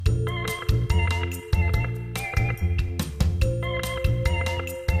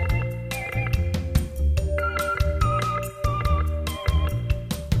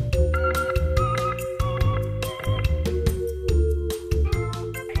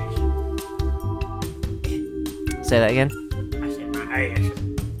Say that again. I said my ass.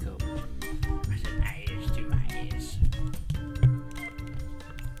 Cool. I said ass to ass.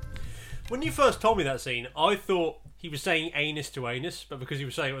 When you first told me that scene, I thought he was saying anus to anus, but because he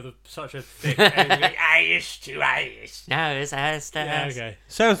was saying it with such a thick ass to ass. No, it's ass to Yeah, ass. okay.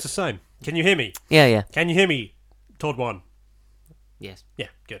 Sounds the same. Can you hear me? Yeah. Can you hear me, Todd One? Yes. Yeah,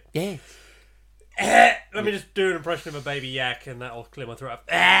 good. Yeah. Let me just do an impression of a baby yak, and that'll clear my throat up.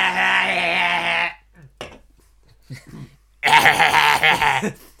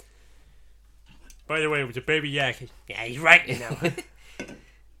 By the way, it was a baby yak. Yeah, he's right, you know.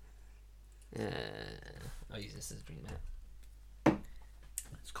 I'll use this as a drink mat.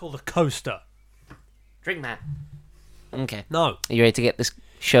 It's called a coaster. Drink mat. Okay. No. Are you ready to get this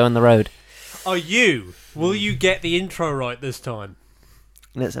show on the road? Are you? Will you get the intro right this time?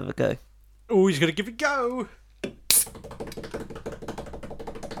 Let's have a go. Oh, he's going to give it a go.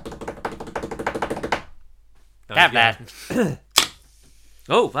 That bad.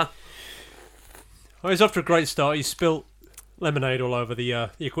 Oh, wow. Oh, he's off to a great start. He's spilt lemonade all over the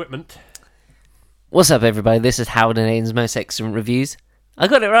equipment. What's up, everybody? This is Howard and Aiden's Most Excellent Reviews. I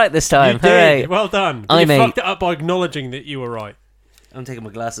got it right this time. You Hooray. did. Well done. I You mate. fucked it up by acknowledging that you were right. I'm taking my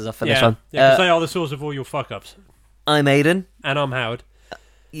glasses off for Yeah, this one. because they are the source of all your fuck-ups. I'm Aiden. And I'm Howard.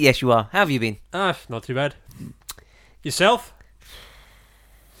 Yes, you are. How have you been? Not too bad. Yourself?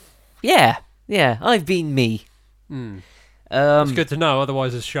 Yeah, I've been me. It's good to know,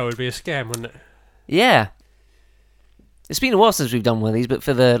 otherwise this show would be a scam, wouldn't it? Yeah. It's been a while since we've done one of these, but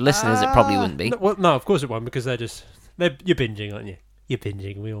for the listeners, it probably wouldn't be. No, of course it won't, because you're binging, aren't you? You're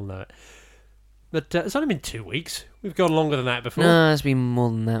binging, we all know it. But it's only been 2 weeks. We've gone longer than that before. No, it's been more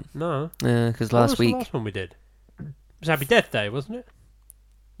than that. No. Because What last was week... the last one we did? It was Happy Death Day, wasn't it?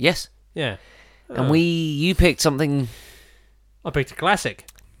 Yes. Yeah. And you picked something... I picked a classic.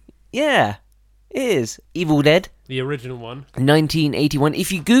 Yeah, it is. Evil Dead, The original one. 1981.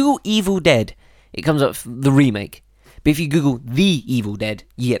 If you Google Evil Dead, it comes up the remake. But if you Google The Evil Dead,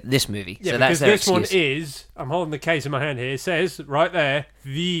 you get this movie. Yeah, so because that's their this one excuse. is... I'm holding the case in my hand here. It says, right there,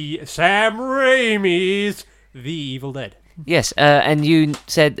 the Sam Raimi's The Evil Dead. Yes, and you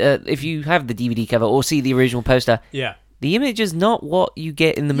said if you have the DVD cover or see the original poster, Yeah. the image is not what you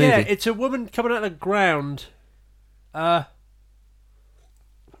get in the movie. Yeah, it's a woman coming out of the ground. Holy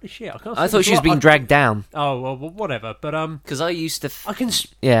shit, I can't see I thought the she was plot. being dragged down. Oh, well, whatever. But, Because I used to... I can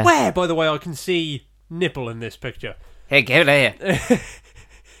Yeah. swear, by the way, I can see nipple in this picture. Hey, get it here.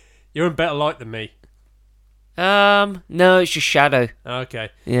 You're in better light than me. No, it's just shadow. Okay.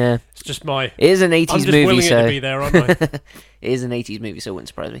 Yeah. It's just my... It is an I'm 80s just movie, willing so... it to be there, aren't I? It is an 80s movie, so it wouldn't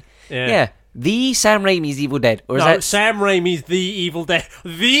surprise me. Yeah. The Sam Raimi's Evil Dead. Or is No, that... Sam Raimi's The Evil Dead.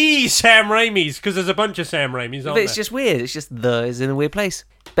 The Sam Raimi's, because there's a bunch of Sam Raimi's, aren't But it's there? just weird. It's just the is in a weird place.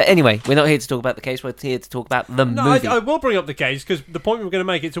 But anyway, we're not here to talk about the case. We're here to talk about the No, movie. I will bring up the case, because the point we were going to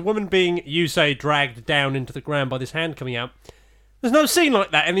make, it's a woman being, you say, dragged down into the ground by this hand coming out. There's no scene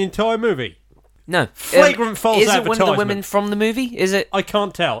like that in the entire movie. No. Flagrant false Is it one of the advertisement. women from the movie? Is it I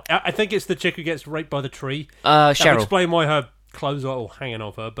can't tell. I think it's the chick who gets raped by the tree. Cheryl? That would explain why her clothes are all hanging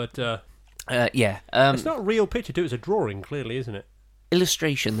off her, but Yeah. it's not a real picture, too. It's a drawing, clearly, isn't it?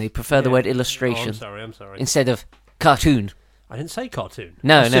 Illustration. They prefer the word illustration Oh, I'm sorry. instead of cartoon. I didn't say cartoon.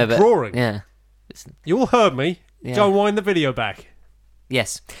 No, I said but drawing. yeah. You all heard me. Yeah. Don't wind the video back.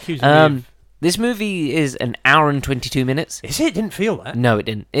 Yes. Accusing me of- This movie is an hour and 22 minutes. Is it? Didn't feel that. No, it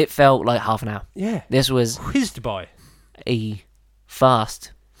didn't. It felt like half an hour. Yeah. This was Whizzed by. a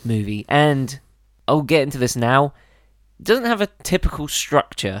fast movie, and I'll get into this now. It doesn't have a typical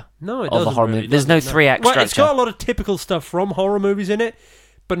structure No, it of a doesn't horror really. movie. There's no Doesn't, 3-act Well, structure. it's got a lot of typical stuff from horror movies in it,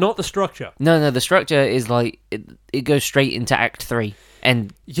 but not the structure. No, the structure is like it goes straight into Act 3,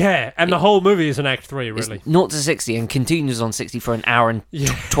 and Yeah, and the whole movie is an Act 3, it's really. 0 to 60 and continues on 60 for an hour and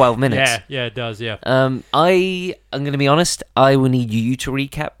 12 minutes. Yeah, it does, yeah. I'm going to be honest, I will need you to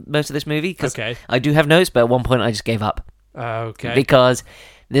recap most of this movie, because Okay. I do have notes, but at one point I just gave up. Okay. Because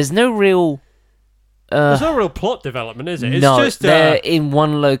there's no real... There's no real plot development, is it? It's no, just they're in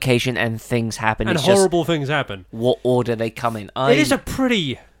one location and things happen. and It's horrible things happen. just what order they come in. It is a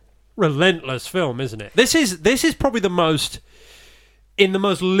pretty relentless film, isn't it? This is probably the most, in the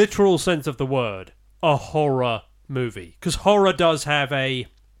most literal sense of the word, a horror movie. Because horror does have a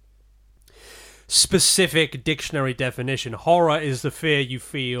specific dictionary definition. Horror is the fear you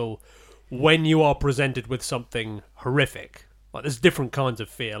feel when you are presented with something horrific. Like, there's different kinds of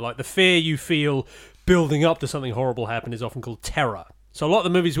fear. Like, the fear you feel building up to something horrible happen is often called terror. So a lot of the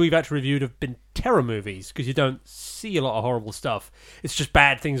movies we've actually reviewed have been terror movies, because you don't see a lot of horrible stuff. It's just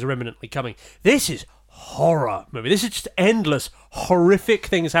bad things are imminently coming. This is horror movie. This is just endless, horrific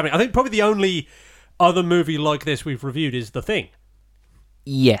things happening. I think probably the only other movie like this we've reviewed is The Thing.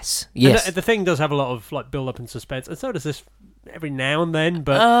 Yes. And the Thing does have a lot of like build up and suspense, and so does this every now and then.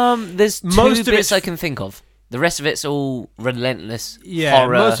 But there's most two of bits it's- I can think of. The rest of it's all relentless yeah,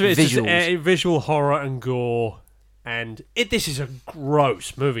 horror most of it is visuals. just visual horror and gore. And this is a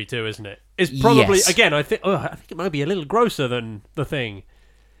gross movie too, isn't it? It's probably Yes. again. I think it might be a little grosser than The Thing.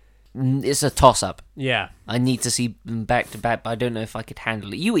 It's a toss-up. Yeah, I need to see them back to back, but I don't know if I could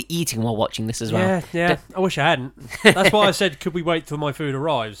handle it. You were eating while watching this as well. yeah. I wish I hadn't. That's why I said, could we wait till my food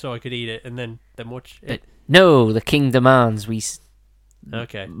arrives so I could eat it and then watch it? No, the king demands we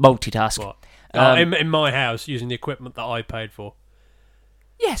Okay. multitask. What? Um, In my house, using the equipment that I paid for.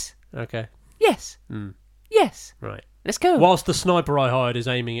 Yes, Okay. yes, Hmm. yes. Right. Let's go. Whilst the sniper I hired is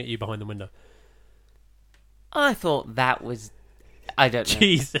aiming at you behind the window. I thought that was... I don't know.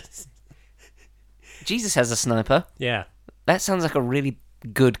 Jesus. Jesus has a sniper. Yeah. That sounds like a really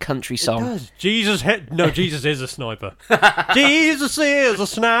good country song. It does. Jesus is a sniper. Jesus is a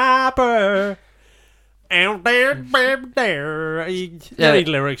sniper. Out there. You don't need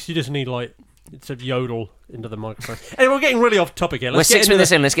lyrics. You just need it's a yodel into the microphone. Anyway, we're getting really off topic here. We're 6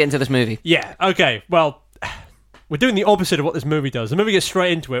 minutes in. Let's get into this movie. Yeah. Okay. Well, we're doing the opposite of what this movie does. The movie gets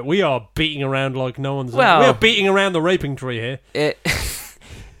straight into it. We are beating around like no one's. Well- we are beating around the raping tree here.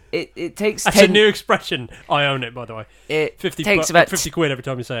 It takes That's 10... a new expression. I own it, by the way. It 50 takes about 50 quid every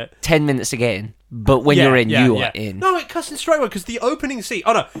time you say it. 10 minutes to get in, but when Yeah, you're in, yeah, you yeah. are in. No, it cuts in straight away because the opening scene.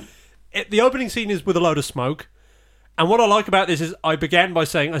 Oh no, the opening scene is with a load of smoke. And what I like about this is I began by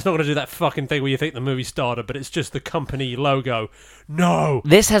saying it's not going to do that fucking thing where you think the movie started, but it's just the company logo. No,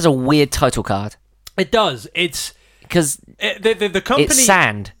 This has a weird title card it does. It's because the company. it's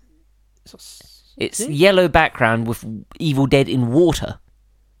sand. It's yellow background with Evil Dead in water,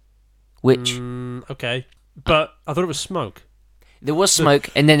 which Okay, but I thought it was smoke. there was smoke,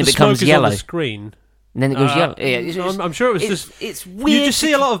 and then it The becomes smoke is yellow, on the screen. and then it goes yellow. Yeah, it's, I'm sure it was it's, just. it's weird. You just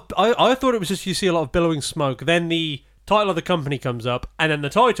see a lot of. I thought it was just you see a lot of billowing smoke. Then the title of the company comes up, and then the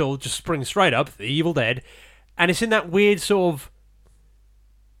title just springs straight up, The Evil Dead, and it's in that weird sort of.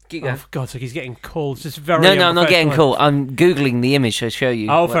 Keep Oh, going. for God's sake, he's getting cold. It's just very. No, I'm not getting unprofessional. cool. I'm googling the image to show you.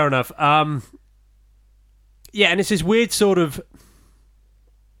 Oh, what- fair enough. Yeah, and it's this weird sort of.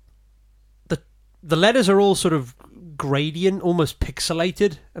 The letters are all sort of gradient, almost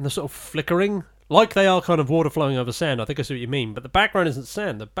pixelated, and they're sort of flickering, like they are kind of water flowing over sand. I think I see what you mean, but the background isn't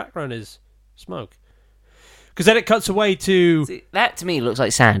sand. The background is smoke. Because then it cuts away to See, that to me looks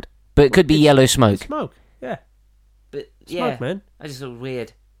like sand, but it could be yellow smoke. smoke. Yeah, But smoke, yeah, man. I just feel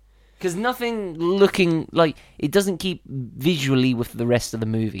weird because nothing looking like it doesn't keep visually with the rest of the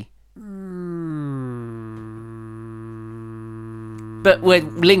movie. But we're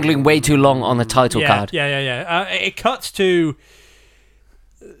lingering way too long on the title card. Yeah. It cuts to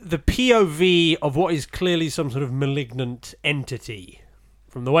the POV of what is clearly some sort of malignant entity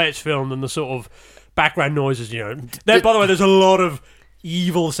from the way it's filmed and the sort of background noises. By the way, there's a lot of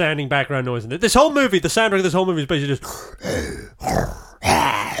evil-sounding background noise in it. This whole movie, the soundtrack of this whole movie is basically just.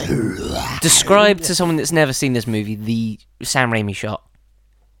 Describe to someone that's never seen this movie the Sam Raimi shot.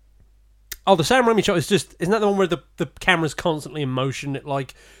 Oh, the Sam Raimi shot is just... Isn't that the one where the camera's constantly in motion?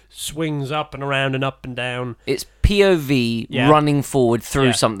 It, swings up and around and up and down. It's POV running forward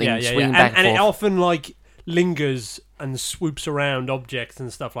through something, swinging back and and it forth. often, lingers and swoops around objects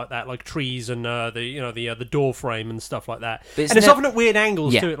and stuff like that, like trees and the door frame and stuff like that. But And it's often at weird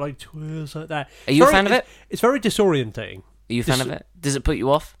angles Yeah. to it, like twirls like that. Are you a fan of it? It's very disorientating. Are you a fan of it? Does it put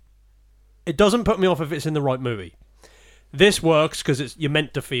you off? It doesn't put me off if it's in the right movie. This works because you're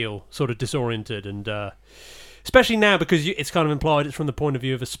meant to feel sort of disoriented, and especially now because it's kind of implied it's from the point of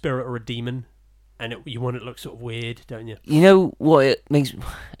view of a spirit or a demon, and you want it to look sort of weird, don't you? You know what it makes...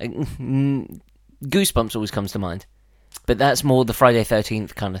 Goosebumps always comes to mind. But that's more the Friday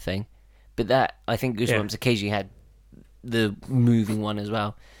 13th kind of thing. But that, I think Goosebumps occasionally had the moving one as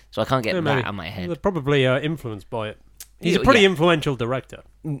well. So I can't get that maybe. out of my head. They're probably influenced by it. He's a Yeah. pretty influential director,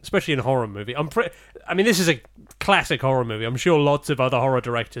 especially in a horror movie. This is a classic horror movie. I'm sure lots of other horror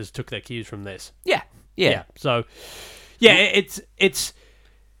directors took their cues from this. Yeah. So, it's.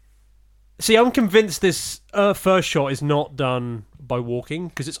 See, I'm convinced this first shot is not done by walking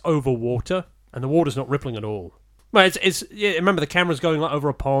because it's over water and the water's not rippling at all. Well, remember the camera's going over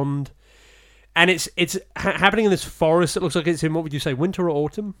a pond, and it's happening in this forest. It looks like it's in, what would you say, winter or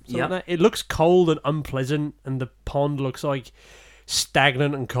autumn? Something like that. It looks cold and unpleasant, and the pond looks like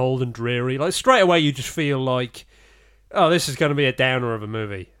stagnant and cold and dreary. Like straight away, you just feel like, oh, this is going to be a downer of a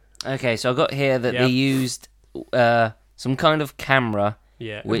movie. Okay, so I got here that they used some kind of camera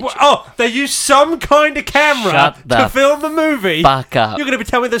Yeah. Which- Oh, they used some kind of camera Shut the to film the movie. Fuck up. You're going to be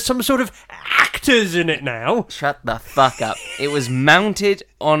telling me there's some sort of actors in it now? Shut the fuck up. It was mounted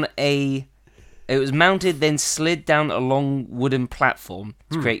on a... It was mounted, then slid down a long wooden platform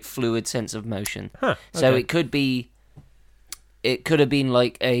to create fluid sense of motion. Huh, So okay. it could be... It could have been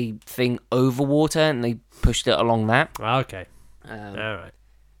like a thing over water, and they pushed it along that. Okay. Um, All right.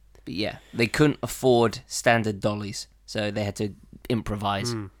 But yeah, they couldn't afford standard dollies, so they had to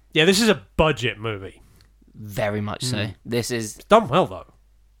improvise. Yeah, this is a budget movie. Very much so. This is... It's done well, though.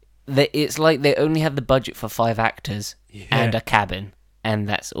 It's like they only had the budget for 5 actors and a cabin, and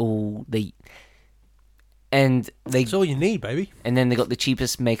that's all they... And they... That's all you need, baby. And then they got the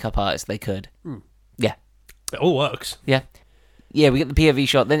cheapest makeup artist they could. Yeah. It all works. Yeah. Yeah, we get the POV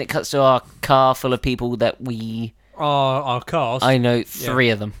shot, then it cuts to our car full of people that we... Our cast. I know 3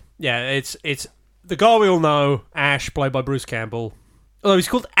 of them. Yeah, it's the guy we all know, Ash, played by Bruce Campbell. Although he's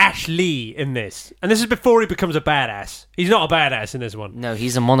called Ash Lee in this. And this is before he becomes a badass. He's not a badass in this one. No,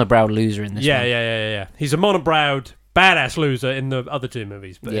 he's a monobrowed loser in this one. Yeah. He's a monobrowed badass loser in the other 2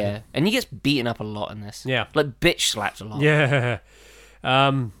 movies. But Yeah, and he gets beaten up a lot in this. Yeah. Like, bitch slapped a lot. Yeah.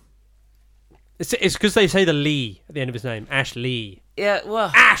 It's because they say the Lee at the end of his name. Ash Lee. Yeah,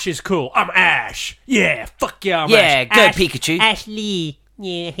 well... Ash is cool. I'm Ash. Yeah, fuck yeah, I'm Yeah, Ash. go Ash, Pikachu. Ash Lee.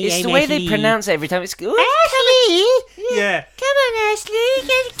 Yeah, hey, It's I'm the way Ash they Lee. pronounce it every time. It's... Ashley! Yeah. Come on,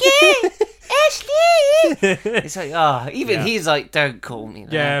 Ashley. Ashley! It's like, even he's like, don't call me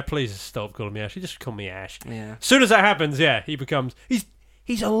that. Yeah, please stop calling me Ash. You just call me Ash. Yeah. As soon as that happens, he becomes...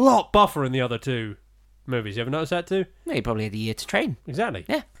 He's a lot buffer in the other 2 movies. You ever noticed that too? No, he probably had a year to train. Exactly.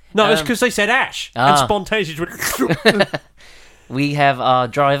 Yeah. No, it's because they said Ash. And spontaneously went... We have our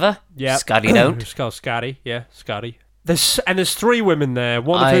driver, Yeah. Scotty Don't. It's called Scotty. Yeah, Scotty. There's 3 women there.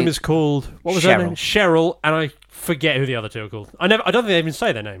 One of whom is called... What was her name? Cheryl. And I forget who the other 2 are called. I don't think they even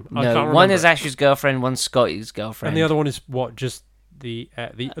say their name. I can't No, remember. one is Ash's girlfriend, one's Scotty's girlfriend. And the other one is what? Just the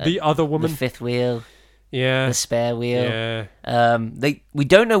other the woman? 5th wheel, Yeah. the spare wheel. Yeah. We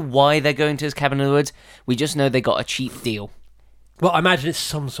don't know why they're going to his cabin in the woods. We just know they got a cheap deal. Well, I imagine it's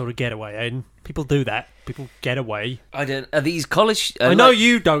some sort of getaway, Aiden. People do that. People get away. I don't... Are these college... I know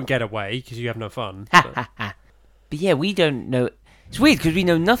you don't get away because you have no fun. But But yeah, we don't know... It's weird because we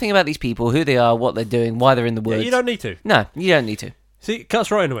know nothing about these people, who they are, what they're doing, why they're in the woods. you don't need to. No, you don't need to. See, it cuts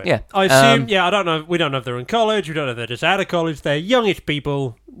right into it. Yeah. I assume, I don't know. We don't know if they're in college. We don't know if they're just out of college. They're youngish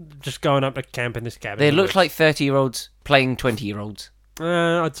people just going up to camp in this cabin. They in the look woods. like 30-year-olds playing 20-year-olds.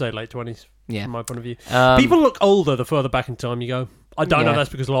 I'd say late 20s. Yeah. From my point of view. Um, People look older the further back in time you go. I don't know Yeah. if that's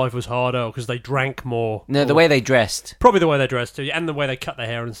because life was harder or because they drank more. No, the or- way they dressed. Probably the way they dressed too, and the way they cut their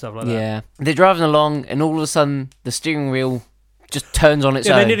hair and stuff like that. Yeah. They're driving along, and all of a sudden, the steering wheel just turns on its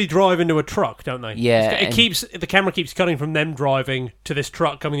Yeah, own. they nearly drive into a truck, don't they? Yeah, It and- keeps the camera keeps cutting from them driving to this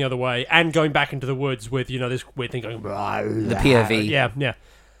truck coming the other way and going back into the woods with this weird thing going. The POV. Yeah.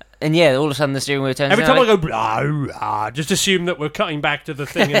 And yeah, all of a sudden, the steering wheel turns Every on. time I go, blah, blah, just assume that we're cutting back to the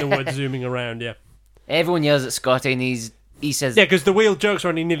thing in the woods, zooming around. Yeah, Everyone yells at Scotty, and he says... yeah, because the wheel jerks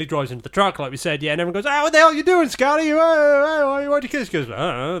around, he nearly drives into the truck, like we said. Yeah, and everyone goes, "Oh, what the hell are you doing, Scotty? Why'd you kiss?" He goes, "I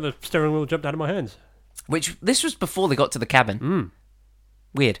don't know. The steering wheel jumped out of my hands." Which, this was before they got to the cabin.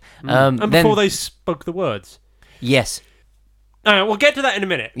 Weird. And then- before they spoke the words. Yes. We'll get to that in a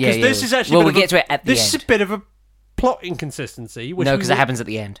minute. Yeah, Because yeah, this yeah. is actually. Well, a bit we'll of get to it at the This is end. a bit of a plot inconsistency. Which No, we because will- it happens at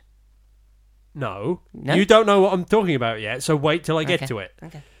the end. No. No? You don't know what I'm talking about yet, so wait till I get Okay. to it.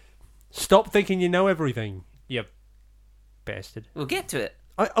 Okay. Stop thinking you know everything, you bastard. We'll get to it.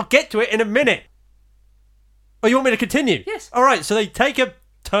 I'll get to it in a minute. Oh, you want me to continue? Yes. All right, so they take a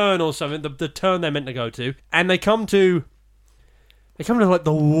turn or something, the turn they're meant to go to, and they come to like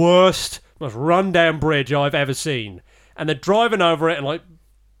the worst, most rundown bridge I've ever seen. And they're driving over it, and like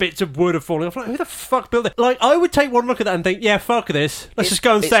bits of wood are falling off. Like, who the fuck built it? Like, I would take one look at that and think, yeah, fuck this. Let's just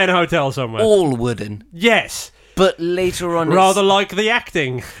go and stay in a hotel somewhere. All wooden. Yes. But later on... Rather like the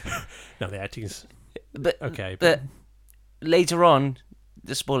acting. No, the acting's But, okay. but later on,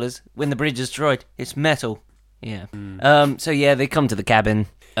 the spoilers, when the bridge is destroyed, it's metal. Yeah. So yeah, they come to the cabin.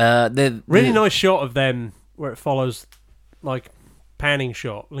 Really nice shot of them where it follows, like,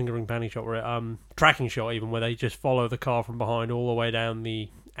 lingering panning shot, where it, tracking shot even, where they just follow the car from behind all the way down the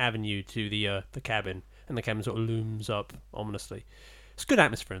avenue to the cabin, and the cabin sort of looms up ominously. It's good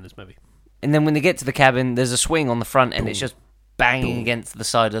atmosphere in this movie. And then when they get to the cabin, there's a swing on the front, and it's just banging against the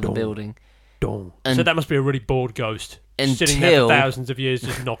side of the building. So And- that must be a really bored ghost. Sitting there Until... for thousands of years,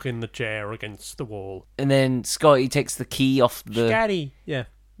 just knocking the chair against the wall. And then Scotty takes the key off Scatty. Yeah.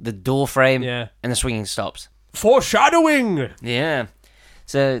 the door frame, Yeah. and the swinging stops. Foreshadowing! Yeah.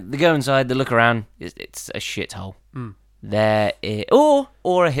 So they go inside, they look around. It's a shithole. There is, or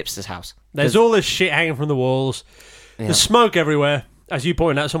a hipster's house. There's all this shit hanging from the walls. Yeah. There's smoke everywhere. As you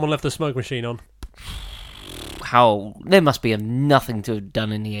pointed out, someone left the smoke machine on. How there must be nothing to have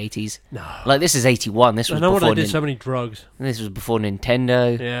done in the 80s. No. Like, this is 81. This I was know before what they did so many drugs. This was before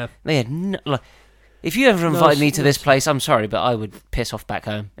Nintendo. Yeah. They had if you ever invited me to this place, I'm sorry, but I would piss off back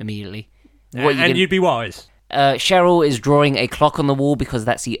home immediately. You'd be wise. Cheryl is drawing a clock on the wall because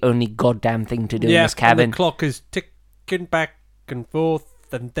that's the only goddamn thing to do in this cabin. And the clock is ticking back and forth,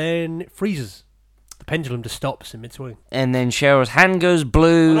 and then it freezes. The pendulum just stops in mid-swing. And then Cheryl's hand goes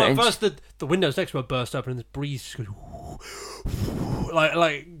blue. At first, the windows next to her burst open, and this breeze just goes...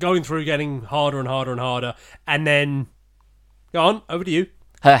 like going through, getting harder and harder and harder. And then... Go on, over to you.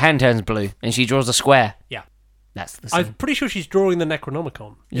 Her hand turns blue, and she draws a square. Yeah. That's the scene. I'm pretty sure she's drawing the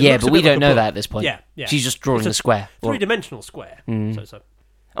Necronomicon. Yeah, but we don't know that at this point. Yeah. She's just drawing the square. Three-dimensional square. So.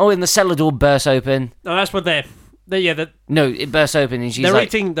 Oh, and the cellar door bursts open. No, that's what they're... No, it bursts open and she's They're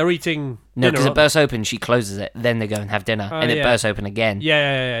eating no, because dinner. it bursts open, she closes it, then they go and have dinner, and it bursts open again.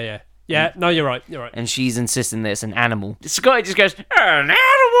 Yeah, no, you're right. And she's insisting that it's an animal. Scotty just goes, an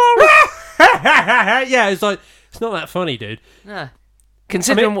animal! Yeah, it's like, it's not that funny, dude. Nah.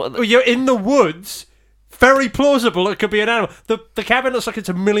 Considering what... You're in the woods, very plausible it could be an animal. The cabin looks like it's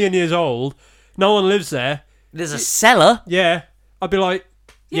 1,000,000 years old. No one lives there. There's a cellar. Yeah. I'd be like,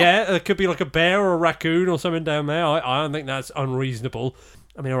 yeah, it could be like a bear or a raccoon or something down there. I don't think that's unreasonable.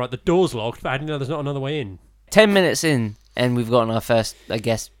 I mean, all right, the door's locked, but I didn't know there's not another way in. 10 minutes in, and we've gotten our first, I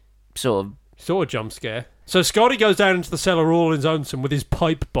guess, sort of jump scare. So Scotty goes down into the cellar all on his own with his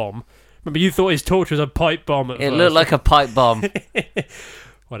pipe bomb. Remember, you thought his torch was a pipe bomb at first. It looked like a pipe bomb.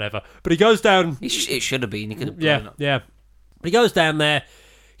 Whatever. But he goes down... It should have been. He could have blown up. Yeah. He goes down there.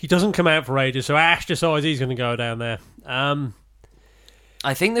 He doesn't come out for ages, so Ash decides he's going to go down there.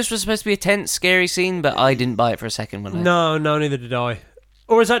 I think this was supposed to be a tense, scary scene, but I didn't buy it for a second. No, neither did I.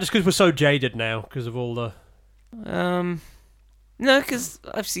 Or is that just because we're so jaded now, because of all the... No, because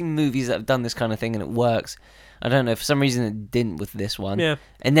I've seen movies that have done this kind of thing and it works. I don't know, for some reason it didn't with this one. Yeah.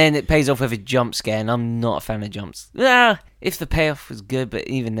 And then it pays off with a jump scare, and I'm not a fan of jumps. If the payoff was good, but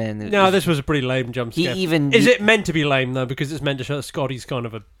even then... this was a pretty lame jump scare. Is it meant to be lame, though, because it's meant to show that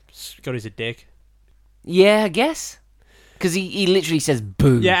Scotty's a dick? Yeah, I guess. Because he literally says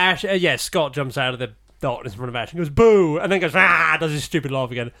boo. Yeah, Ash, Scott jumps out of the darkness in front of Ash and goes boo, and then goes does his stupid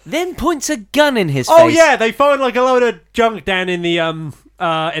laugh again. Then points a gun in his face. Oh yeah, they find like a load of junk down in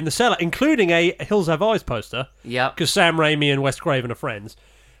the cellar, including a Hills Have Eyes poster. Yeah. Because Sam Raimi and Wes Craven are friends.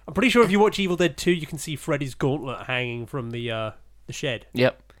 I'm pretty sure if you watch Evil Dead 2, you can see Freddy's gauntlet hanging from the shed.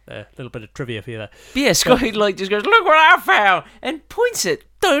 Yep. A little bit of trivia for you there. But yeah, Scotty just goes, look what I found, and points it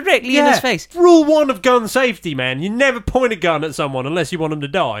directly in his face. Rule 1 of gun safety, man. You never point a gun at someone unless you want them to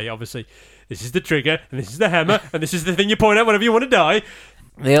die, obviously. This is the trigger, and this is the hammer, and this is the thing you point at whenever you want to die.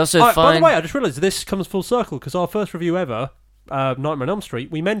 They also find... By the way, I just realised this comes full circle, because our first review ever, Nightmare on Elm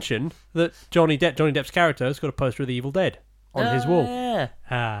Street, we mentioned that Johnny Depp's character has got a poster of the Evil Dead on his wall.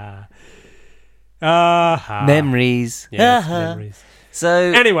 Yeah. Memories. Yes, memories. So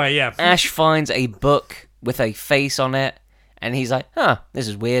anyway, yeah. Ash finds a book with a face on it, and he's like, this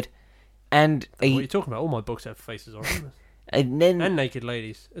is weird. And what are you talking about? All my books have faces on them. And naked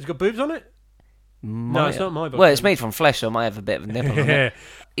ladies. Has it got boobs on it? No, it's not my book. Well, it's made from flesh, so it might have a bit of a nipple on it.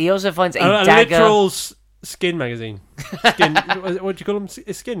 He also finds a dagger. Literal skin magazine. Skin. What do you call them?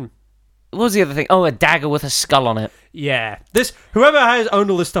 Skin. What was the other thing? Oh, a dagger with a skull on it. Yeah. Whoever has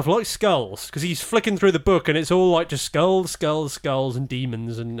owned all this stuff likes skulls, because he's flicking through the book and it's all like just skulls, and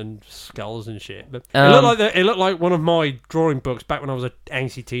demons and skulls and shit. But it looked like one of my drawing books back when I was an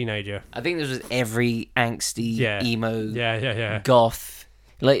angsty teenager. I think this was every angsty emo goth.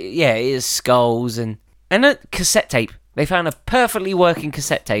 It is skulls and a cassette tape. They found a perfectly working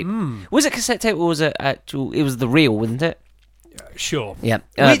cassette tape. Was it cassette tape or was it actual? It was the reel, wasn't it? Sure. Yeah.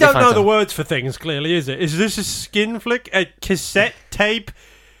 We don't know the words for things, clearly, is it? Is this a skin flick? A cassette tape?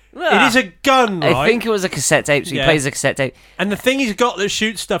 It is a gun, right? I think it was a cassette tape, so he plays a cassette tape. And the thing he's got that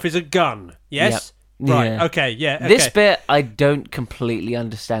shoots stuff is a gun, yes? Yep. Right, yeah. Okay, yeah. Okay. This bit, I don't completely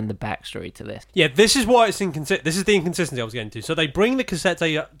understand the backstory to this. Yeah, this is why it's inconsistent. This is the inconsistency I was getting to. So they bring the cassette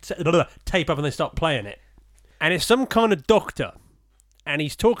tape up and they start playing it. And it's some kind of doctor. And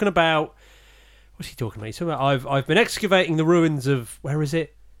he's talking about... What's he talking about? He's talking about, I've been excavating the ruins of... Where is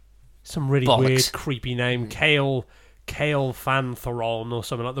it? Some really weird, creepy name. Kale Fantheron or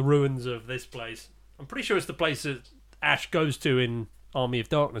something like the ruins of this place. I'm pretty sure it's the place that Ash goes to in Army of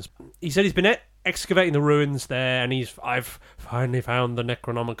Darkness. He said he's been excavating the ruins there, and I've finally found the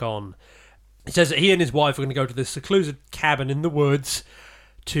Necronomicon. He says that he and his wife are going to go to this secluded cabin in the woods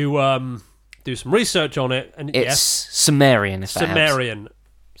to do some research on it, and it's Sumerian. If Sumerian.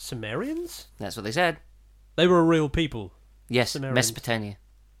 Sumerians? That's what they said. They were real people. Yes, Mesopotamia.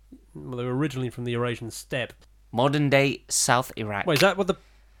 Well, they were originally from the Eurasian steppe. Modern day South Iraq. Wait, is that what the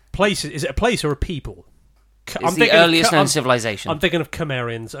place is? Is it a place or a people? It's the earliest known civilization. I'm thinking of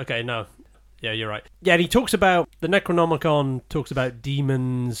Cimmerians. Okay, no. Yeah, you're right. Yeah, and he talks about, the Necronomicon talks about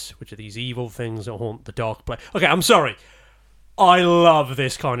demons, which are these evil things that haunt the dark place. Okay, I'm sorry. I love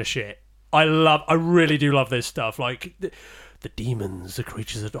this kind of shit. I really do love this stuff. Like, the demons, the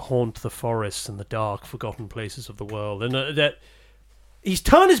creatures that haunt the forests and the dark, forgotten places of the world. And that he's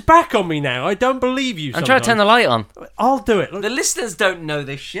turned his back on me now. I don't believe you sometimes. I'm trying to turn the light on. I'll do it. Look. The listeners don't know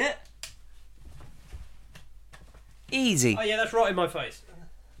this shit. Easy. Oh, yeah, that's right in my face.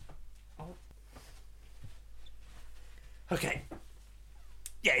 Okay.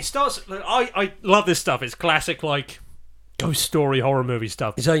 Yeah, it starts... I love this stuff. It's classic, like, ghost story, horror movie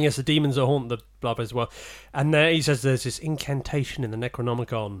stuff. He's saying, yes, the demons that haunt the blah, blah, as well. And he says there's this incantation in the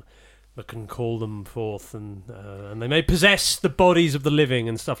Necronomicon that can call them forth, and they may possess the bodies of the living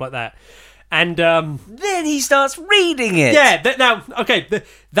and stuff like that. And then he starts reading it. Yeah,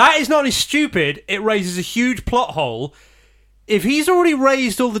 that is not only stupid, it raises a huge plot hole. If he's already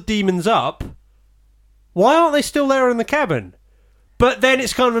raised all the demons up, why aren't they still there in the cabin? But then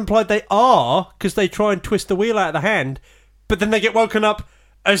it's kind of implied they are, because they try and twist the wheel out of the hand, but then they get woken up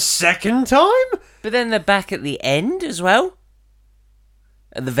a second time? But then they're back at the end as well?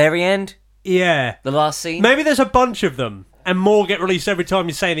 At the very end? Yeah. The last scene? Maybe there's a bunch of them, and more get released every time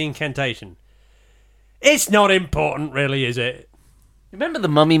you say the incantation. It's not important, really, is it? Remember the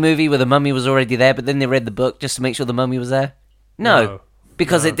Mummy movie where the mummy was already there, but then they read the book just to make sure the mummy was there? No.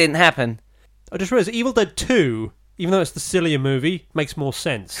 Because it didn't happen. I just realised Evil Dead 2, even though it's the sillier movie, makes more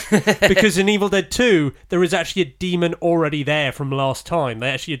sense. Because in Evil Dead 2, there is actually a demon already there from last time.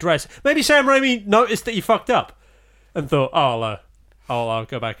 They actually address... Maybe Sam Raimi noticed that he fucked up and thought, I'll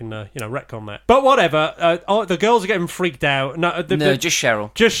go back and, retcon that. But whatever. The girls are getting freaked out. No, just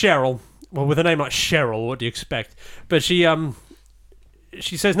Cheryl. Just Cheryl. Well, with a name like Cheryl, what do you expect? But she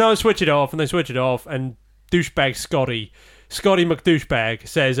says, no, switch it off, and they switch it off, and douchebag Scotty McDouchebag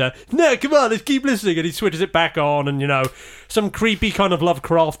says, no, come on, let's keep listening, and he switches it back on, and, some creepy kind of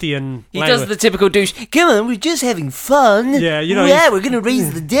Lovecraftian He does the typical douche, come on, we're just having fun. Yeah, we're going to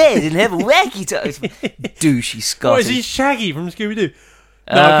raise the dead and have a wacky time. Douchey Scotty. What, is he Shaggy from Scooby-Doo?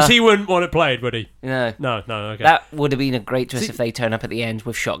 No, because he wouldn't want it played, would he? No. No, okay. That would have been a great twist if they turn up at the end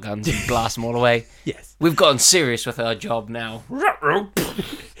with shotguns and blast them all away. Yes. We've gotten serious with our job now.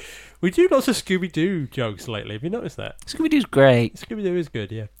 We do lots of Scooby-Doo jokes lately. Have you noticed that? Scooby-Doo's great. Scooby-Doo is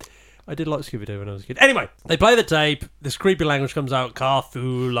good, yeah. I did like Scooby-Doo when I was a kid. Anyway, they play the tape. This creepy language comes out.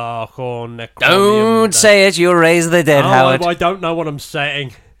 Carthulachon, Necromium. Don't say it. You'll raise the dead, Howard. I don't know what I'm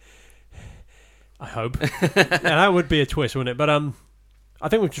saying. I hope. That would be a twist, wouldn't it? But I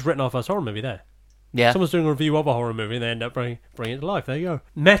think we've just written our first horror movie there. Yeah. Someone's doing a review of a horror movie and they end up bringing it to life. There you go.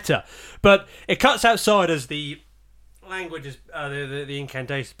 Meta. But it cuts outside as the language is the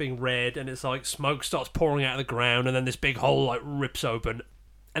incantation is being read, and it's like smoke starts pouring out of the ground, and then this big hole like rips open,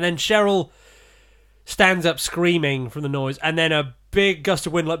 and then Cheryl stands up screaming from the noise, and then a big gust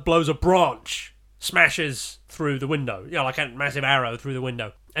of wind like blows a branch, smashes through the window, like a massive arrow through the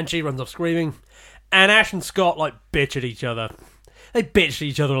window, and she runs off screaming, and Ash and Scott like bitch at each other. They bitch at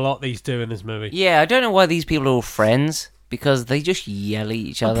each other a lot, these two, in this movie. Yeah, I don't know why these people are all friends. Because they just yell at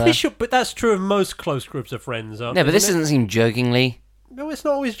each other. I'm pretty sure, but that's true of most close groups of friends, aren't No, but this doesn't seem jokingly. No, it's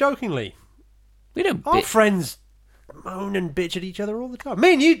not always jokingly. We don't. Our friends moan and bitch at each other all the time.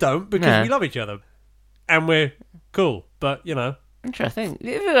 Me and you don't, because we love each other. And we're cool, but, I'm trying to think.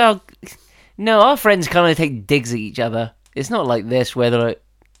 No, our friends kind of take digs at each other. It's not like this, where they're like...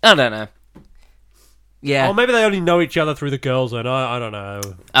 I don't know. Yeah. Or maybe they only know each other through the girls, and I don't know.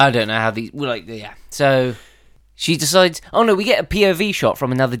 I don't know how these... Yeah. So... She decides, oh no, we get a POV shot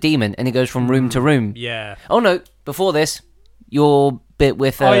from another demon, and it goes from room to room. Yeah. Oh no, before this, your bit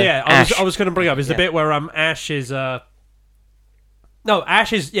with Ash. I was going to bring up, is the bit where Ash is... Ash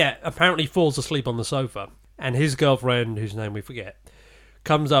is, apparently falls asleep on the sofa, and his girlfriend, whose name we forget,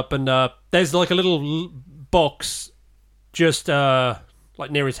 comes up, and there's like a little box just like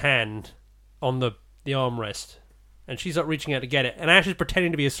near his hand on the armrest, and she's like reaching out to get it, and Ash is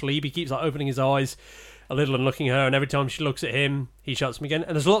pretending to be asleep. He keeps like opening his eyes a little and looking at her, and every time she looks at him, he shuts them again.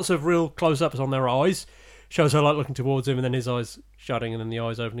 And there's lots of real close-ups on their eyes. Shows her like looking towards him, and then his eyes shutting, and then the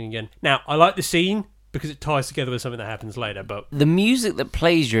eyes opening again. Now, I like the scene because it ties together with something that happens later, but... The music that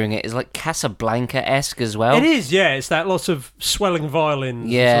plays during it is like Casablanca-esque as well. It is, yeah. It's that lots of swelling violins.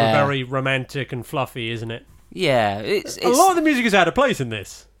 Yeah. Sort of very romantic and fluffy, isn't it? Yeah. It's a lot of the music is out of place in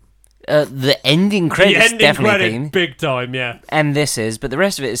this. The ending credits definitely theme. Big time, yeah. And this is, but the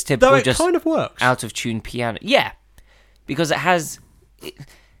rest of it is typical. Though it just kind of works. Out of tune piano. Yeah, because it has.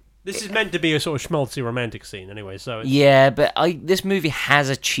 This is meant to be a sort of schmaltzy romantic scene, anyway. So yeah, but this movie has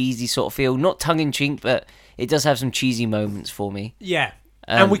a cheesy sort of feel, not tongue in cheek, but it does have some cheesy moments for me. Yeah,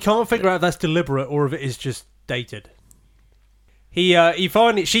 and we can't figure out if that's deliberate or if it is just dated. She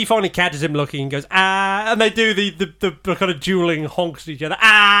finally catches him looking and goes and they do the kind of dueling honks to each other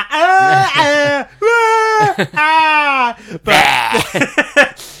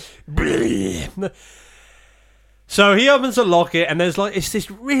but so he opens a locket and there's it's this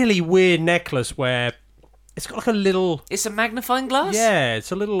really weird necklace where it's got like a little. It's a magnifying glass. Yeah,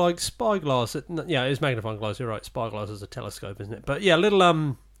 it's a little like spyglass. Yeah, it's magnifying glass. You're right. Spyglass is a telescope, isn't it? But yeah,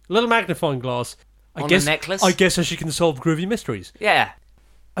 little magnifying glass. On a necklace? I guess so she can solve groovy mysteries. Yeah.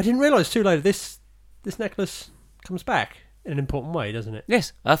 I didn't realise too later this necklace comes back in an important way, doesn't it?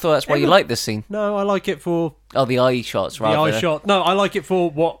 Yes, I thought that's why you like this scene. No, I like it for... Oh, the eye shots, rather. The eye shot. No, I like it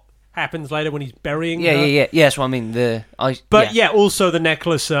for what happens later when he's burying her. Yeah, that's what I mean. The eye... But yeah, also the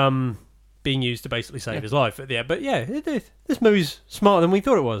necklace being used to basically save his life at the end. But yeah, this movie's smarter than we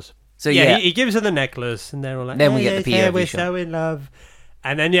thought it was. So yeah, he gives her the necklace and they're all like... Then we get the POV we're shot. So in love.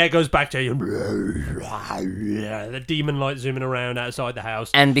 And then, it goes back to the demon light zooming around outside the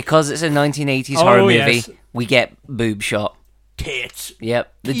house. And because it's a 1980s horror movie, we get boob shot. Tits.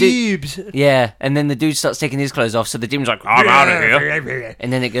 Yep. Boobs. Yeah, and then the dude starts taking his clothes off, so the demon's like, I'm out of here.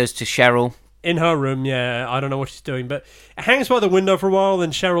 And then it goes to Cheryl. In her room, yeah. I don't know what she's doing, but it hangs by the window for a while, then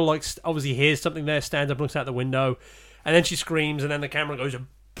Cheryl, obviously hears something there, stands up, looks out the window, and then she screams, and then the camera goes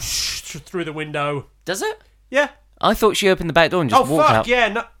through the window. Does it? Yeah. I thought she opened the back door and just walked out. Yeah,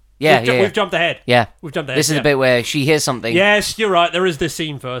 no. Yeah, we've jumped ahead. Yeah. We've jumped ahead. This is the bit where she hears something. Yes, you're right. There is this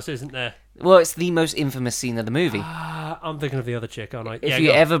scene first, isn't there? Well, it's the most infamous scene of the movie. I'm thinking of the other chick, aren't I? If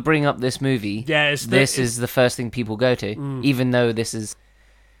you ever bring up this movie, this is the first thing people go to, even though this is...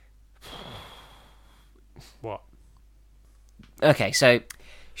 What? Okay, so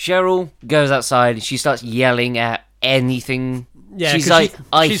Cheryl goes outside and she starts yelling at anything. Yeah, she's like,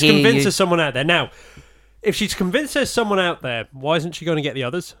 she's convinced there's someone out there. Now, if she's convinced there's someone out there, why isn't she going to get the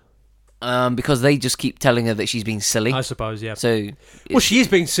others? Because they just keep telling her that she's being silly. I suppose, yeah. So, well, she is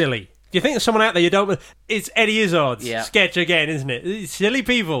being silly. Do you think there's someone out there you don't... It's Eddie Izzard's sketch again, isn't it? It's silly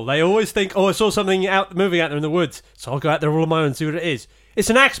people. They always think, I saw something moving out there in the woods, so I'll go out there all on my own and see what it is. It's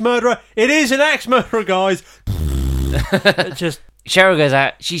an axe murderer. It is an axe murderer, guys. Cheryl goes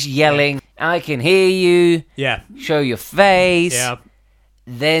out. She's yelling, I can hear you. Yeah. Show your face. Yeah.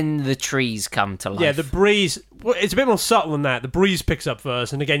 Then the trees come to life. Yeah, the breeze... Well, it's a bit more subtle than that. The breeze picks up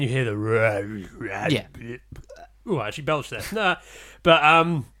first, and again you hear the... Yeah. Ooh, I actually belched there. No.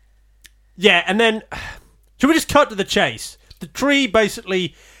 But, yeah, and then... Should we just cut to the chase? The tree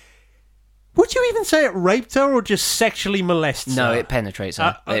basically... Would you even say it raped her or just sexually molests her? No, it penetrates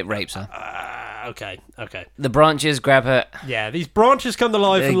her. It rapes her. Okay. The branches grab her... Yeah, these branches come to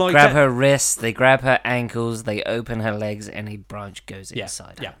life and like... They grab her wrists, they grab her ankles, they open her legs, and a branch goes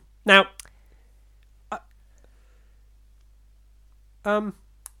inside her. Yeah. Now...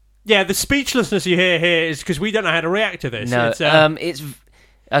 the speechlessness you hear here is because we don't know how to react to this. No, it's...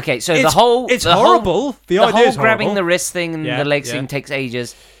 Okay, so it's It's horrible. The idea whole is grabbing horrible. the wrist thing and the legs thing takes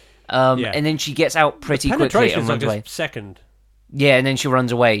ages. And then she gets out pretty quickly and runs away. Second. Yeah, and then she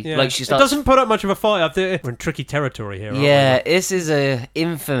runs away. Yeah. Like she starts... It doesn't put up much of a fight. We're in tricky territory here. Yeah, aren't we? this is a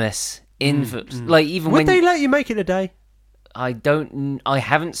infamous. Like even Would they let you make it a day? I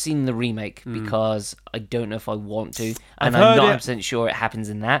haven't seen the remake because I don't know if I want to, and I'm not 100% sure it happens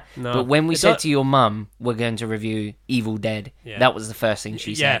in that. No, but when we said to your mum we're going to review Evil Dead, that was the first thing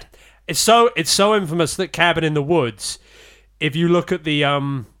she said. It's so infamous that Cabin in the Woods. If you look at the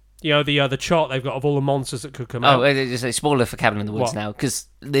the chart they've got of all the monsters that could come out. Oh, it's a spoiler for Cabin in the Woods now, because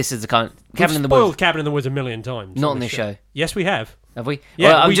this is the kind... Cabin in the Woods. We've spoiled Cabin in the Woods a million times. Not on this show. Yes, we have. Have we? Yeah,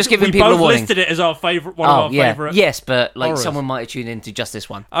 well, I'm just giving people a warning. We both listed it as our favourite, one of our favourite. Yes, but horrors. Someone might have tuned into just this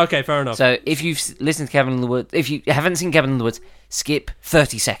one. Okay, fair enough. So if you've listened to Cabin in the Woods, if you haven't seen Cabin in the Woods, skip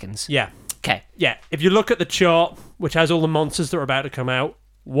 30 seconds. Yeah. Okay. Yeah. If you look at the chart, which has all the monsters that are about to come out,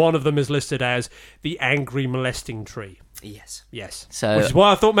 one of them is listed as the angry molesting tree. Yes. So, which is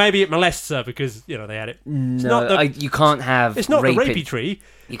why I thought maybe it molests her because they had it. You can't have. It's not the rapey tree.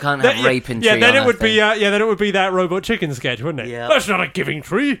 You can't have raping tree. Yeah, then it would be. Then it would be that Robot Chicken sketch, wouldn't it? Yeah. That's not a giving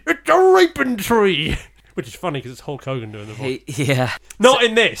tree. It's a raping tree. Which is funny because it's Hulk Hogan doing the voice. Yeah. Not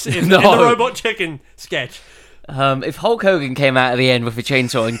in this. In the Robot Chicken sketch. If Hulk Hogan came out at the end with a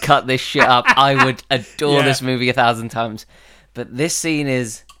chainsaw and cut this shit up, I would adore this movie 1,000 times. But this scene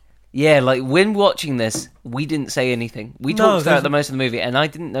is Yeah, like when watching this, we didn't say anything. We talked throughout the most of the movie, and I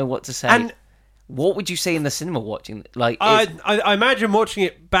didn't know what to say. And what would you say in the cinema watching? Like, I imagine watching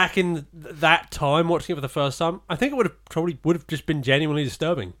it back in that time, watching it for the first time. I think it would have just been genuinely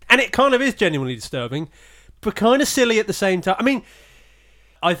disturbing, and it kind of is genuinely disturbing, but kind of silly at the same time. I mean,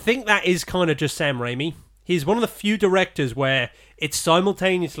 I think that is kind of just Sam Raimi. He's one of the few directors where it's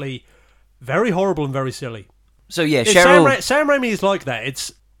simultaneously very horrible and very silly. So yeah, Cheryl... Sam Raimi is like that.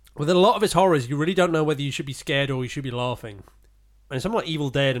 It's with a lot of his horrors, you really don't know whether you should be scared or you should be laughing. And something like Evil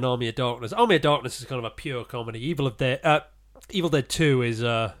Dead and Army of Darkness. Army of Darkness is kind of a pure comedy. Evil Dead 2 is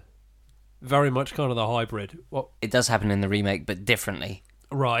very much kind of the hybrid. It does happen in the remake, but differently.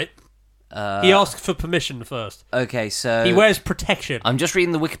 Right. He asked for permission first. Okay, so... He wears protection. I'm just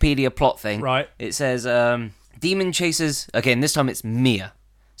reading the Wikipedia plot thing. Right. It says, demon chases... Okay, and this time it's Mia.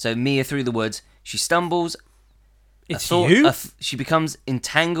 So Mia through the woods. She stumbles... she becomes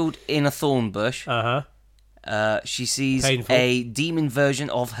entangled in a thorn bush. She sees a demon version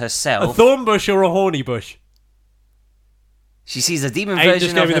of herself. A thorn bush or a horny bush? She sees a demon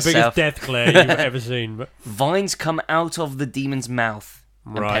version of herself. Just gave me the biggest death glare you've ever seen. But... Vines come out of the demon's mouth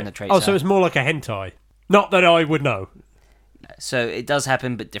and penetrate her. So it's more like a hentai. Not that I would know. So it does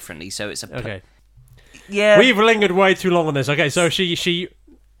happen, but differently. So it's a... Okay. Yeah. We've lingered way too long on this. Okay, so she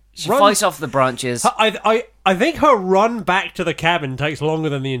fights off the branches. I think her run back to the cabin takes longer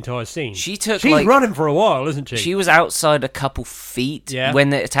than the entire scene. She's running for a while, isn't she? She was outside a couple feet when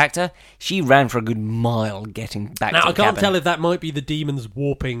they attacked her. She ran for a good mile getting back to the cabin. Now, I can't tell if that might be the demons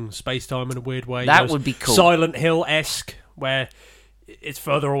warping space-time in a weird way. That would be cool. Silent Hill-esque, where it's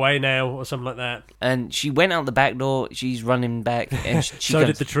further away now, or something like that. And she went out the back door. She's running back. And so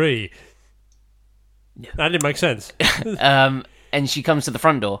did the tree. That didn't make sense. And she comes to the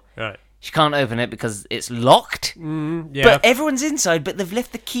front door. Right. She can't open it because it's locked. Yeah. But everyone's inside, but they've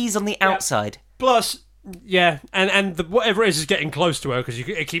left the keys on the outside. Plus, and whatever it is getting close to her because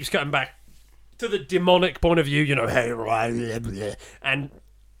it keeps cutting back to the demonic point of view, and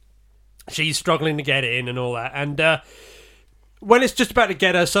she's struggling to get in and all that. And when it's just about to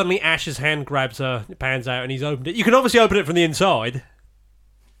get her, suddenly Ash's hand grabs her, pans out, and he's opened it. You can obviously open it from the inside.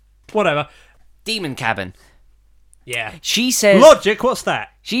 Whatever. Demon cabin. Yeah. She says... Logic, what's that?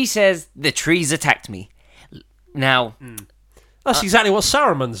 She says, the trees attacked me. Now... That's exactly what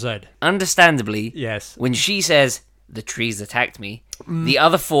Saruman said. Understandably, yes. When she says, the trees attacked me, the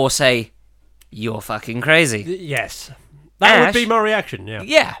other four say, you're fucking crazy. Yes. That would be my reaction,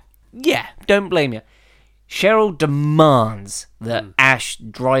 yeah. Yeah, don't blame you. Cheryl demands that Ash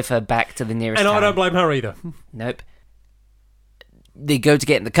drive her back to the nearest town. I don't blame her either. Nope. They go to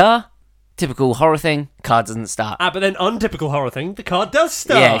get in the car. Typical horror thing, car doesn't start. But then untypical horror thing, the car does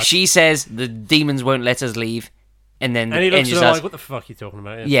start. Yeah, she says the demons won't let us leave, and then he looks at her like, what the fuck are you talking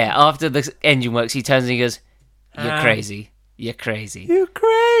about? Yeah, after the engine works, he turns and he goes, you're crazy. You're crazy. You're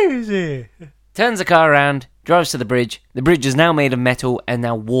crazy. Turns the car around, drives to the bridge. The bridge is now made of metal and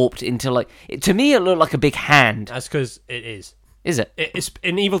now warped into to me it looked like a big hand. That's because it is. Is it? It's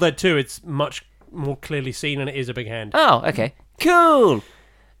in Evil Dead 2, it's much more clearly seen and it is a big hand. Oh, okay. Cool.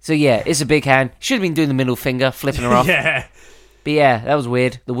 So yeah, it's a big hand. Should have been doing the middle finger, flipping her off. Yeah. But yeah, that was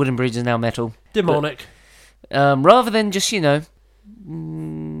weird. The wooden bridge is now metal. Demonic. But, rather than just, you never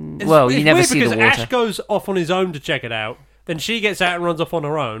see the water. Ash goes off on his own to check it out. Then she gets out and runs off on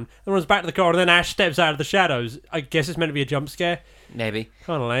her own. Then runs back to the car and then Ash steps out of the shadows. I guess it's meant to be a jump scare. Maybe.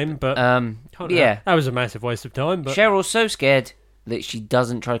 Kind of lame, but... yeah. That was a massive waste of time, but... Cheryl's so scared that she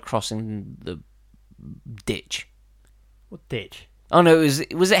doesn't try crossing the ditch. What ditch? Oh no, was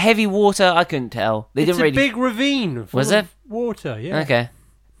it heavy water? I couldn't tell. It's a big ravine full of water, yeah. Okay.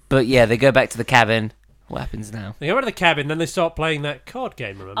 But yeah, they go back to the cabin. What happens now? They go back to the cabin, then they start playing that card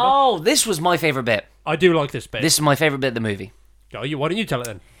game, remember? Oh, this was my favourite bit. I do like this bit. This is my favourite bit of the movie. Why don't you tell it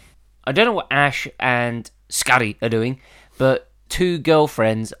then? I don't know what Ash and Scotty are doing, but two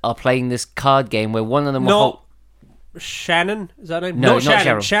girlfriends are playing this card game where one of them Shannon? Is that her name? No, not Shannon.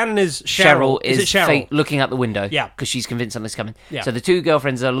 Cheryl. Shannon is Cheryl. Is it Cheryl? Looking out the window. Yeah. Because she's convinced something's coming. Yeah. So the two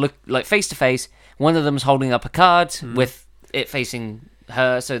girlfriends are face to face. One of them's holding up a card with it facing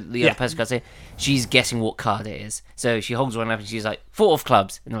her, so the other person can't see it. She's guessing what card it is. So she holds one up and she's like, 4 of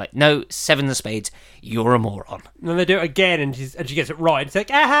clubs. And they're like, no, 7 of spades. You're a moron. And then they do it again and she gets it right. It's like,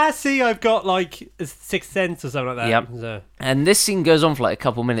 see, I've got like a 6th sense or something like that. Yep. So. And this scene goes on for like a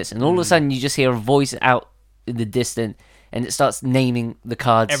couple minutes and all of a sudden you just hear a voice out in the distance and it starts naming the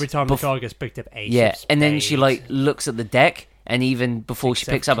cards. Every time the card gets picked up, 8 of spades. And then she looks at the deck and even before she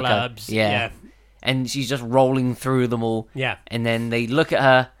picks up a card. Yeah. And she's just rolling through them all. Yeah. And then they look at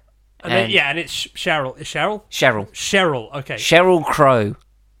her. And it's Cheryl. Is Cheryl? Cheryl. Cheryl, okay. Sheryl Crow.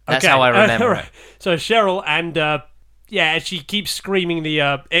 That's how I remember it. So Cheryl and she keeps screaming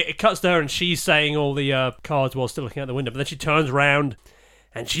it cuts to her and she's saying all the cards while still looking out the window. But then she turns around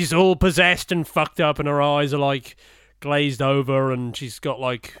and she's all possessed and fucked up, and her eyes are like glazed over, and she's got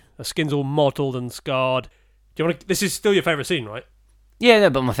like her skin's all mottled and scarred. Do you want to? This is still your favourite scene, right? Yeah, no,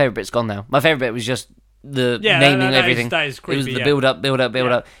 but my favourite bit's gone now. My favourite bit was just the naming everything. That is creepy, it was the build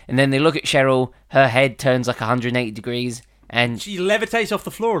up, and then they look at Cheryl. Her head turns like 180 degrees, and she levitates off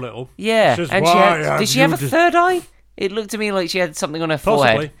the floor a little. Yeah, and did she have a third eye? It looked to me like she had something on her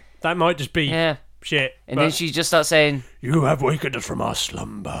forehead. That might just be shit. And then she just starts saying, "You have wakened us from our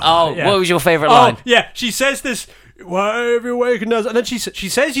slumber." Oh, what was your favourite line? Oh, yeah, she says this. Why have you awakened us? And then she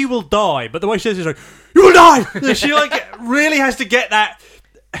says you will die, but the way she says it is like, you will die. She like really has to get that.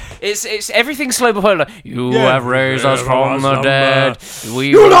 It's everything slow before like, you have raised us from the dead.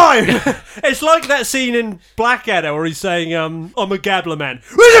 You will die. It's like that scene in Blackadder where he's saying, I'm a gabbler man.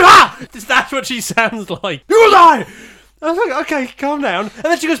 That's what she sounds like. You will die. I was like, okay, calm down. And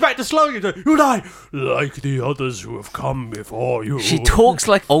then she goes back to slowing it. You will die like the others who have come before you. She talks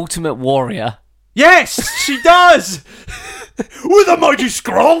like Ultimate Warrior. Yes, she does. With a mighty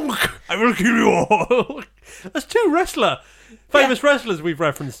strong, I will kill you all. That's two famous wrestlers we've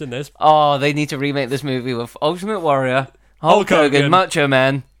referenced in this. Oh, they need to remake this movie with Ultimate Warrior, Hulk Hogan, Macho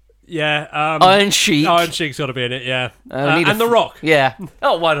Man. Yeah, Iron Sheik. Iron Sheik's got to be in it. Yeah, and The Rock. Yeah.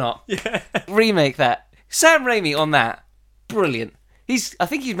 Oh, why not? Yeah, remake that. Sam Raimi on that. Brilliant. I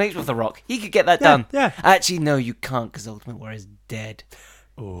think he's mates with The Rock. He could get that done. Yeah. Actually, no, you can't because Ultimate Warrior's dead.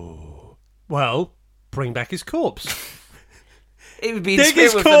 Oh. Well, bring back his corpse. It would be dig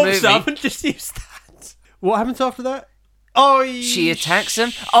his corpse up and just use that. What happens after that? Oh, she attacks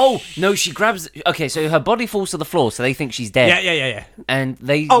him. Oh no, she grabs. Okay, so her body falls to the floor, so they think she's dead. Yeah. And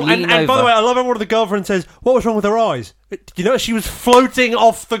they lean over. And by the way, I love how one of the girlfriends says, "What was wrong with her eyes?" You know, she was floating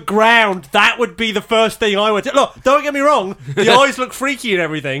off the ground. That would be the first thing I would. Look, don't get me wrong. The eyes look freaky and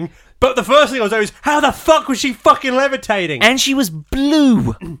everything. But the first thing I was saying is, how the fuck was she fucking levitating? And she was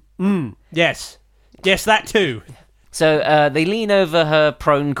blue. Yes, that too. So they lean over her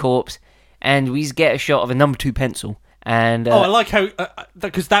prone corpse, and we get a shot of a number 2 pencil. And I like how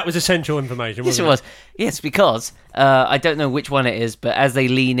because that was essential information. Yes, it was. Yes, because I don't know which one it is, but as they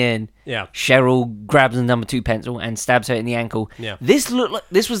lean in, Cheryl grabs the number 2 pencil and stabs her in the ankle. Yeah. This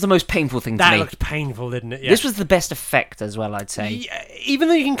was the most painful thing to me. That looked painful, didn't it? Yeah. This was the best effect as well, I'd say. Yeah, even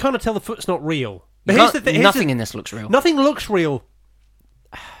though you can kind of tell the foot's not real. But here's the thing. Nothing in this looks real. Nothing looks real.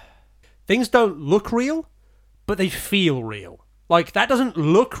 Things don't look real, but they feel real. Like, that doesn't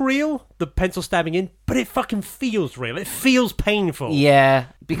look real, the pencil stabbing in, but it fucking feels real. It feels painful. Yeah,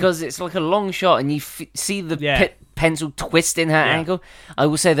 because it's like a long shot and you see the pencil twist in her ankle. I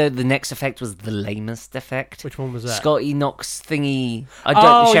will say, though, the next effect was the lamest effect. Which one was that? Scotty knocks Cheryl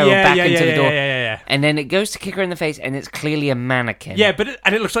back into the door. Yeah. And then it goes to kick her in the face and it's clearly a mannequin. Yeah, but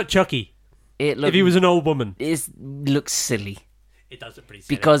it looks like Chucky. If he was an old woman. It looks silly. It does look pretty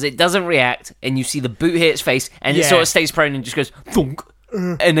silly. Because it doesn't react, and you see the boot hit its face, and it sort of stays prone and just goes thunk,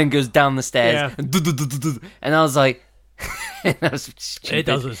 and then goes down the stairs. Yeah. And I was like, that was stupid. It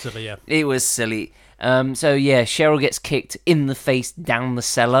does look silly, yeah. It was silly. Cheryl gets kicked in the face down the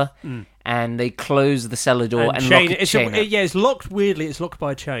cellar, and they close the cellar door and lock a chain. It's locked weirdly. It's locked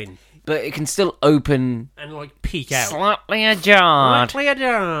by a chain. But it can still open and like peek out. Slightly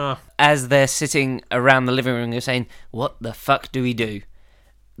ajar. As they're sitting around the living room, they're saying, "What the fuck do we do?"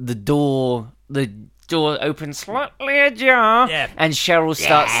 The door opens slightly ajar, and Cheryl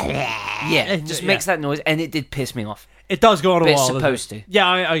starts, makes that noise, and it did piss me off. It does go on a while. It's supposed to. Yeah,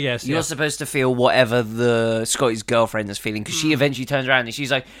 I guess. You're supposed to feel whatever Scotty's girlfriend is feeling, because she eventually turns around and she's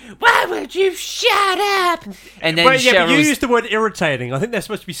like, "Why would you shut up?" And then but you used the word irritating. I think they're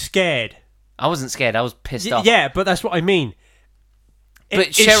supposed to be scared. I wasn't scared. I was pissed off. Yeah, but that's what I mean.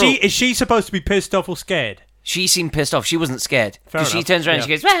 But is she supposed to be pissed off or scared? She seemed pissed off. She wasn't scared. Because she turns around and she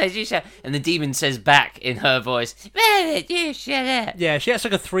goes, "Why did you shut up?" And the demon says back in her voice, "Why did you shut up?" Yeah, she acts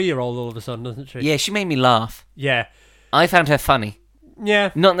like a 3-year-old all of a sudden, doesn't she? Yeah, she made me laugh. Yeah. I found her funny.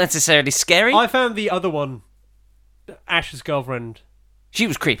 Yeah. Not necessarily scary. I found the other one, Ash's girlfriend. She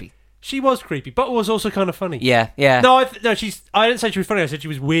was creepy. She was creepy, but was also kind of funny. Yeah. No, I didn't say she was funny. I said she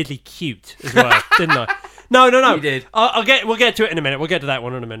was weirdly cute as well, didn't I? No. You did. We'll get to it in a minute. We'll get to that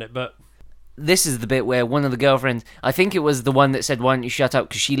one in a minute, but... This is the bit where one of the girlfriends, I think it was the one that said, "Why don't you shut up?"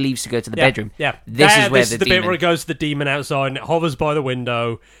 because she leaves to go to the bedroom. Yeah. This is the bit where it goes to the demon outside and it hovers by the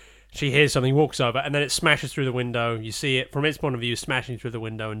window. She hears something, walks over, and then it smashes through the window. You see it from its point of view, smashing through the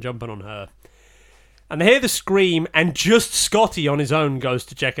window and jumping on her. And they hear the scream, and just Scotty on his own goes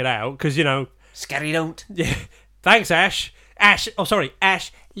to check it out, because, Scary don't. Yeah. Thanks, Ash. Ash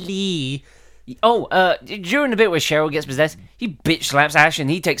Lee. Oh, during the bit where Cheryl gets possessed, he bitch slaps Ash and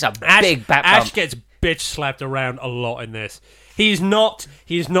he takes a big bat bump. Ash gets bitch slapped around a lot in this. He's not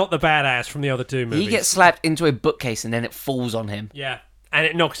the badass from the other two movies. He gets slapped into a bookcase and then it falls on him. Yeah, and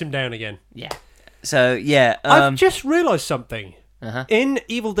it knocks him down again. Yeah. So, yeah. I've just realised something. Uh-huh. In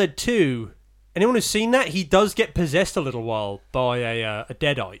Evil Dead 2, anyone who's seen that, he does get possessed a little while by a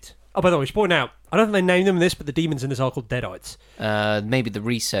Deadite. Oh, by the way, we should point out, I don't think they named them in this, but the demons in this are called Deadites. Maybe the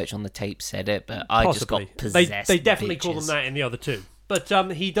research on the tape said it, but I Possibly. just got possessed. They definitely call them that in the other two. But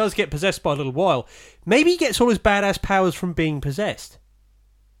he does get possessed by a little while. Maybe he gets all his badass powers from being possessed.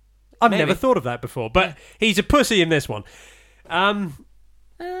 I've never thought of that before, but he's a pussy in this one.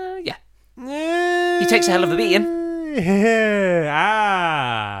 Yeah. He takes a hell of a beating.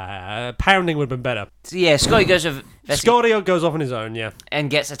 Pounding would have been better. So, yeah, Scotty goes with... Scotty goes off on his own, yeah. And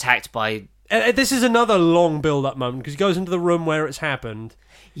gets attacked by... this is another long build-up moment, because he goes into the room where it's happened.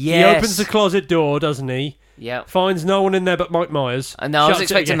 Yes. He opens the closet door, doesn't he? Yeah. Finds no one in there but Mike Myers. No, I was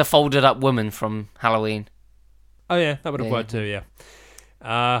expecting the folded-up woman from Halloween. Oh, yeah, that would have worked too,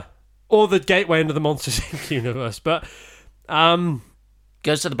 yeah. Or the gateway into the Monsters, Inc. universe, but...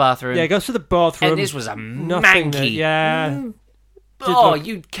 Goes to the bathroom. Yeah, goes to the bathroom. And this was a manky. Yeah.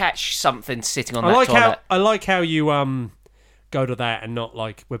 You'd catch something sitting on that toilet. I like how you go to that and not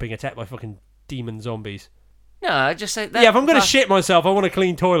like we're being attacked by fucking demon zombies. No, I just say that. Yeah, if I'm going to shit myself, I want a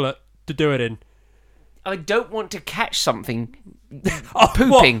clean toilet to do it in. I don't want to catch something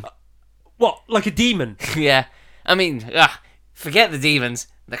pooping. What? Like a demon? Yeah. I mean, forget the demons.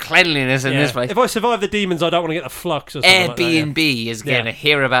 The cleanliness in this place. If I survive the demons, I don't want to get the flux or something Airbnb is going to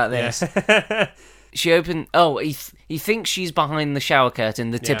hear about this. She opened... Oh, he thinks she's behind the shower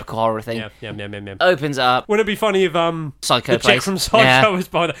curtain, the typical horror thing. Yeah. Opens up. Wouldn't it be funny if Psycho the chick from Psycho was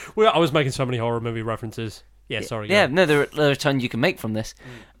behind it? I was making so many horror movie references. Yeah, sorry. Yeah, no, there are a ton you can make from this.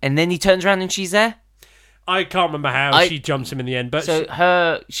 And then he turns around and she's there. I can't remember how she jumps him in the end, but...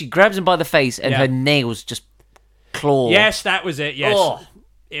 So she grabs him by the face and her nails just claw. Yes, that was it, yes. Oh.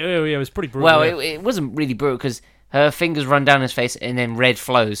 It was pretty brutal. Well, it wasn't really brutal because her fingers run down his face and then red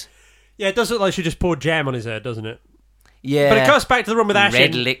flows. Yeah, it does look like she just poured jam on his head, doesn't it? Yeah. But it cuts back to the room with Ash.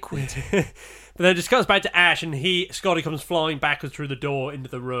 Red liquid. But then it just cuts back to Ash and Scotty comes flying backwards through the door into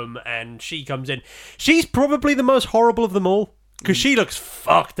the room and she comes in. She's probably the most horrible of them all because she looks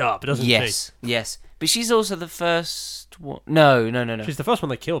fucked up, doesn't she? Yes. But she's also the first one. No. She's the first one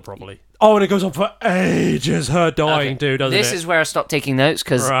they killed, probably. Oh, and it goes on for ages, her dying, doesn't it? This is where I stopped taking notes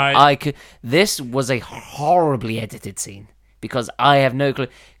because this was a horribly edited scene because I have no clue.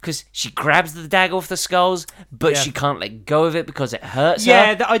 Because she grabs the dagger off the skulls, but she can't let go of it because it hurts her.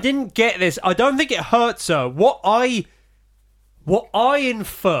 Yeah, I didn't get this. I don't think it hurts her. What I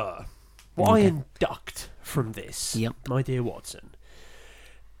infer, I induct from this, my dear Watson,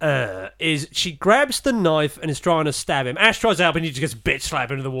 is she grabs the knife and is trying to stab him. Ash tries to help and he just gets bitch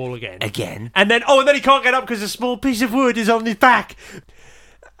slapped into the wall again. And then he can't get up because a small piece of wood is on his back.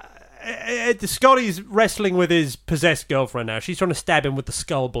 Scotty's wrestling with his possessed girlfriend now. She's trying to stab him with the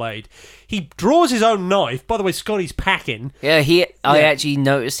skull blade. He draws his own knife. By the way, Scotty's packing. Yeah, I actually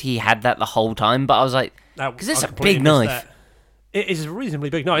noticed he had that the whole time, but I was like, because it's a big knife. It is a reasonably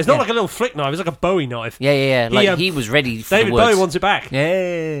big knife. It's not like a little flick knife. It's like a Bowie knife. Yeah. Like he was ready for David Bowie wants it back.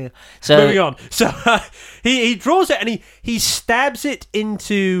 Yeah. So moving on. So he draws it and he stabs it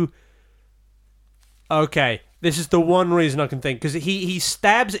into... Okay, this is the one reason I can think. Because he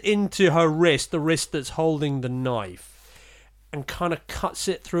stabs into her wrist, the wrist that's holding the knife, and kind of cuts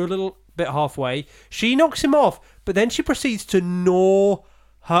it through a little bit halfway. She knocks him off, but then she proceeds to gnaw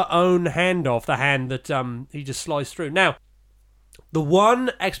her own hand off, the hand that he just sliced through. Now... The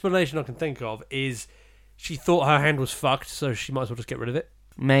one explanation I can think of is she thought her hand was fucked, so she might as well just get rid of it.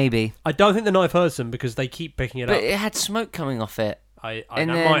 Maybe. I don't think the knife hurts them because they keep picking it up. But it had smoke coming off it. That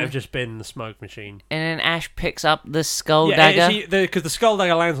might have just been the smoke machine. And then Ash picks up the skull dagger. Because the skull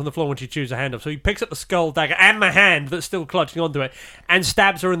dagger lands on the floor when she chews her hand off. So he picks up the skull dagger and the hand that's still clutching onto it and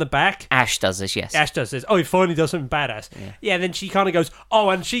stabs her in the back. Ash does this, yes. Ash does this. Oh, he finally does something badass. Yeah, then she kind of goes,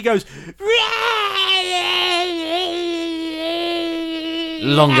 and she goes...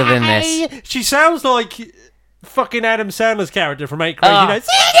 Longer than this. She sounds like fucking Adam Sandler's character from 8 Crazy Nights.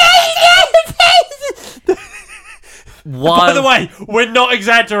 By the way, we're not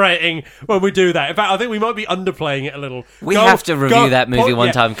exaggerating when we do that. In fact, I think we might be underplaying it a little. We have to review that movie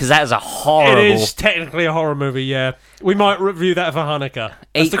one time because that is a horrible... It is technically a horror movie, yeah. We might review that for Hanukkah.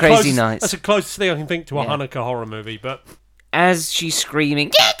 8 Crazy Nights. That's the closest thing I can think to a Hanukkah horror movie, but... As she's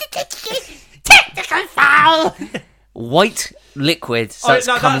screaming, technical foul! White liquid starts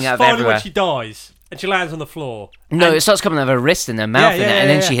coming out of everywhere. When she dies. and she lands on the floor. No, and it starts coming out of her wrist and her mouth, and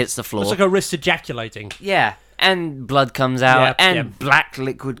then she hits the floor. It's like her wrist ejaculating. Yeah. And blood comes out, black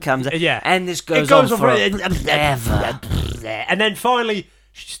liquid comes out. Yeah. And this goes on forever. And then finally,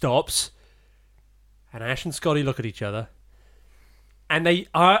 she stops. And Ash and Scotty look at each other. And I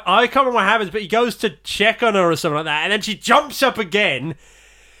can't remember what happens, but he goes to check on her or something like that. And then she jumps up again.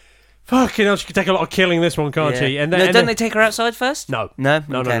 Fucking hell, she could take a lot of killing this one, can't she? And then, don't they take her outside first? No. No?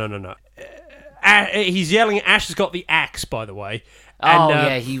 No, okay. no. He's yelling. Ash has got the axe, by the way.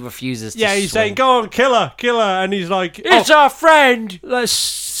 And, he refuses to he's saying, go on, kill her. And he's like... It's our friend! A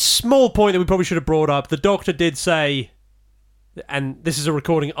small point that we probably should have brought up. The Doctor did say, and this is a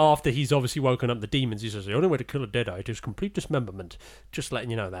recording after he's obviously woken up the demons, he says, the only way to kill a Deadite is complete dismemberment. Just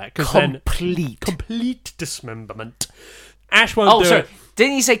letting you know that. Complete dismemberment. Ash won't do it.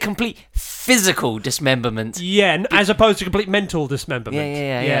 Didn't he say complete physical dismemberment? Yeah, as opposed to complete mental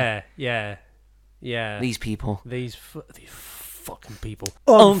dismemberment. Yeah. These people. These fucking people.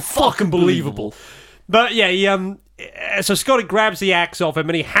 Unfucking believable. But yeah, so Scotty grabs the axe off him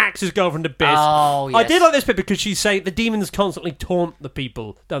and he hacks his girlfriend to bits. Oh, yes. I did like this bit because she's saying the demons constantly taunt the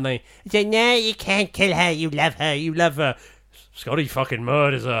people, don't they? They say, no, you can't kill her, you love her. Scotty fucking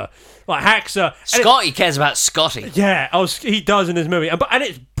murders her. Like, hacks her. Scotty cares about Scotty. Yeah, he does in this movie. And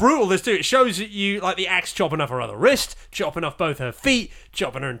it's brutal, this too. It shows you, like, the axe chopping off her other wrist, chopping off both her feet,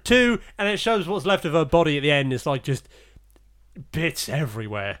 chopping her in two, and it shows what's left of her body at the end. It's like just bits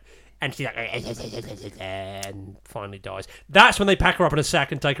everywhere. And she and finally dies. That's when they pack her up in a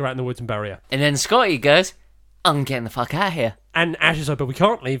sack and take her out in the woods and bury her. And then Scotty goes, I'm getting the fuck out of here. And Ash is like, but we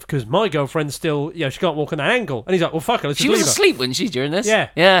can't leave because my girlfriend's still, she can't walk on that ankle. And he's like, well, fuck her, let's just leave her. She was asleep, wasn't she, during this?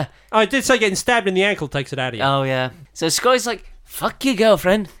 Yeah. I did say getting stabbed in the ankle takes it out of you. Oh, yeah. So Scotty's like, fuck your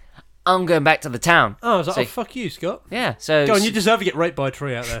girlfriend. I'm going back to the town. Oh, I was like, fuck you, Scott. Yeah, so... Go on, you deserve to get raped by a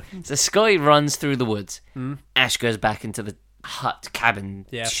tree out there. So Scotty runs through the woods. Ash goes back into the hut, cabin,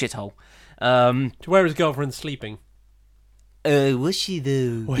 shithole. To where his girlfriend's sleeping. Was she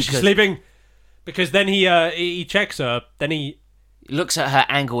though? Was she sleeping? Because then he checks her, then he... looks at her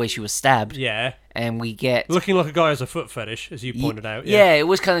ankle where she was stabbed. Yeah. And we get... looking like a guy has a foot fetish, as you pointed out. Yeah, it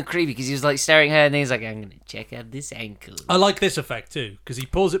was kind of creepy because he was like staring at her and he's like, I'm going to check out this ankle. I like this effect too, because he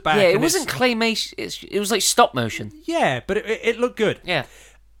pulls it back. Yeah, it wasn't claymation, it was like stop motion. Yeah, but it looked good. Yeah.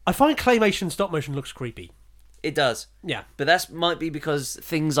 I find claymation stop motion looks creepy. It does. Yeah. But that might be because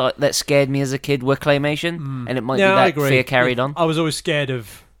things that scared me as a kid were claymation, and it might be that fear carried on. I was always scared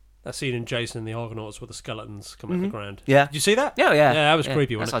of that scene in Jason and the Argonauts where the skeletons come out of the ground. Yeah. Did you see that? Yeah. Yeah, that was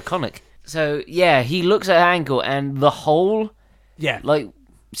creepy, wasn't it? That's iconic. So, yeah, he looks at her ankle and the hole,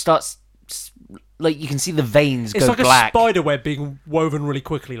 starts... like, you can see the veins go black. It's like a spider web being woven really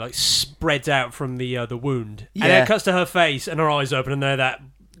quickly, like, spreads out from the wound. Yeah. And then it cuts to her face and her eyes open and they're that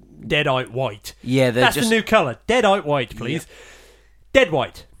deadite white. Yeah, that's the new colour. Deadite white, please. Yeah. Dead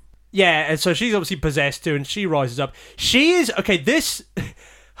white. Yeah, and so she's obviously possessed too, and she rises up. She is... okay, this...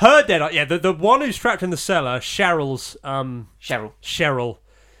 her deadite... yeah, the one who's trapped in the cellar, Cheryl's... Cheryl.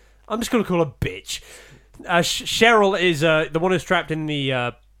 I'm just going to call her bitch. Cheryl is the one who's trapped in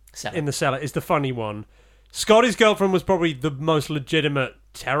the cellar, is the funny one. Scotty's girlfriend was probably the most legitimate,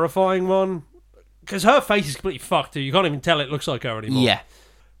 terrifying one. Because her face is completely fucked too. You can't even tell it looks like her anymore. Yeah.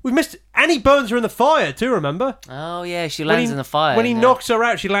 We've missed... Annie burns her in the fire too, remember? Oh, yeah, she lands in the fire. When he knocks her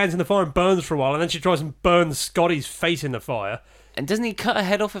out, she lands in the fire and burns for a while, and then she tries and burns Scotty's face in the fire. And doesn't he cut her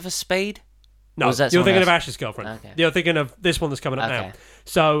head off with a spade? No, you're thinking of Ash's girlfriend. Okay. You're thinking of this one that's coming up now.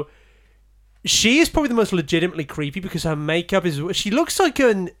 So, she is probably the most legitimately creepy because her makeup is... she looks like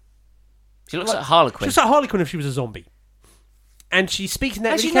an... she looks like Harlequin. She looks like Harlequin if she was a zombie. And she speaks in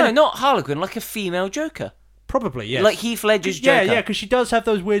that... actually, no, not Harlequin, like a female Joker. Probably, yes. Like Heath Ledger's Joker. Yeah, because she does have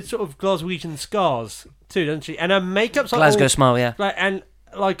those weird sort of Glaswegian scars too, doesn't she? And her makeup's like Glasgow smile, yeah.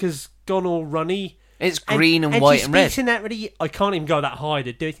 Has gone all runny. It's green and white and red. And she speaks in that really... I can't even go that high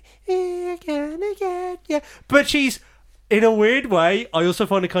to do it. Yeah. But she's... in a weird way, I also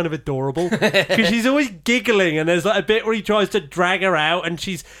find her kind of adorable because she's always giggling, and there's like a bit where he tries to drag her out, and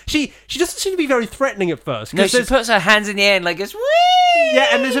she doesn't seem to be very threatening at first. No, she puts her hands in the air and like goes, whee! Yeah,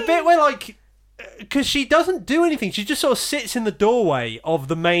 and there's a bit where like, because she doesn't do anything, she just sort of sits in the doorway of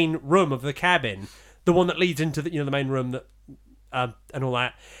the main room of the cabin, the one that leads into the main room that and all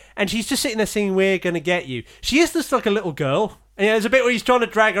that, and she's just sitting there singing "We're Gonna Get You." She is just like a little girl, and there's a bit where he's trying to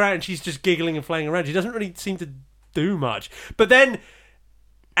drag her out, and she's just giggling and flaying around. She doesn't really seem to do much, but then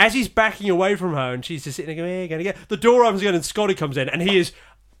as he's backing away from her and she's just sitting there going, gonna get the door opens again and Scotty comes in and he is,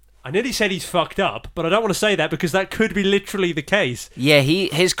 I nearly said he's fucked up, but I don't want to say that because that could be literally the case. Yeah,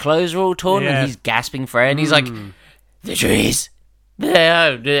 his clothes are all torn and he's gasping for air and he's like, the trees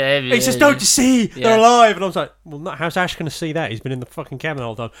He says, "Don't you see? They're alive." And I was like, "Well, how's Ash going to see that? He's been in the fucking cabin the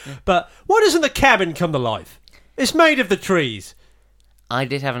whole time." Yeah. But why doesn't the cabin come to life? It's made of the trees. I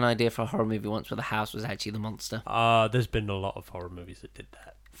did have an idea for a horror movie once where the house was actually the monster. There's been a lot of horror movies that did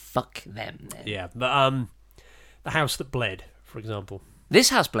that. Fuck them, then. Yeah, but The House That Bled, for example. This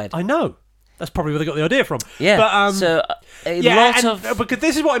house bled. I know. That's probably where they got the idea from. Yeah. But because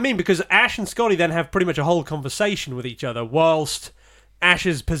this is what I mean, because Ash and Scotty then have pretty much a whole conversation with each other whilst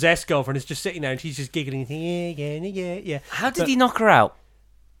Ash's possessed girlfriend is just sitting there and she's just giggling. Yeah. How did he knock her out?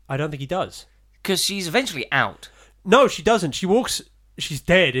 I don't think he does. Because she's eventually out. No, she doesn't. She's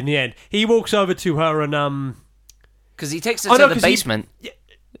dead in the end. He walks over to her and because he takes her to the basement.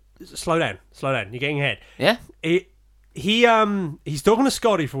 Slow down. You're getting ahead. Yeah. He's talking to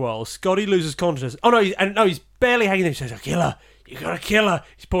Scotty for a while. Scotty loses consciousness. Oh no, he's barely hanging there. He says, "Kill her. You gotta kill her."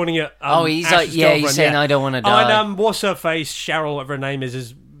 He's pointing at. He's Ash's like, girlfriend. He's saying, "I don't want to die." And what's her face? Cheryl, whatever her name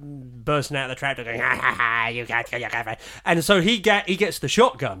is bursting out of the trapdoor, going, "Ha, you can't kill your girlfriend." And so he gets the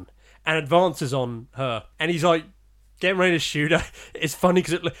shotgun and advances on her, and he's like getting ready to shoot her. It's funny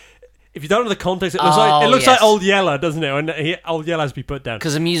because if you don't know the context, it looks like Old Yeller, doesn't it? And Old Yeller has to be put down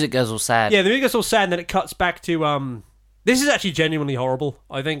because the music goes all sad. Yeah, the music goes all sad, and then it cuts back to This is actually genuinely horrible,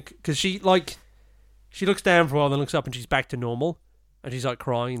 I think, because she looks down for a while, then looks up, and she's back to normal, and she's like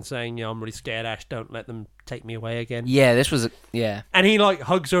crying and saying, "I'm really scared, Ash. Don't let them take me away again." Yeah, this was And he like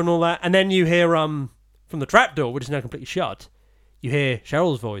hugs her and all that, and then you hear from the trapdoor, which is now completely shut, you hear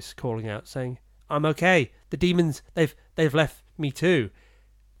Cheryl's voice calling out, saying, "I'm okay. The demons, they've left me too."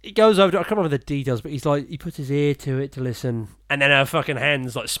 He goes over to, I can't remember the details, but he puts his ear to it to listen, and then her fucking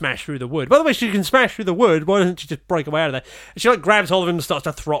hands like smash through the wood. By the way, she can smash through the wood. Why doesn't she just break away out of there? And she like grabs hold of him and starts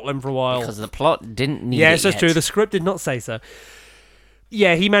to throttle him for a while. Because the plot didn't need Yes, that's true. The script did not say so.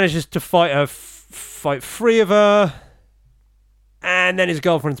 Yeah, he manages to fight free of her, and then his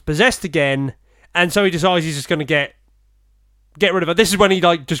girlfriend's possessed again, and so he decides he's just going to get rid of her. This is when he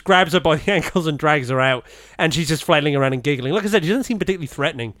like just grabs her by the ankles and drags her out, and she's just flailing around and giggling. Like I said, she doesn't seem particularly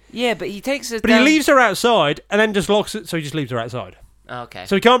threatening. Yeah, but he takes her But he leaves her outside and then just locks it, so he just leaves her outside. Okay.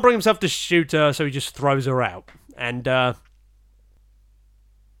 So he can't bring himself to shoot her, so he just throws her out. And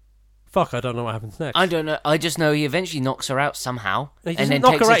fuck, I don't know what happens next. I don't know. I just know he eventually knocks her out somehow. He doesn't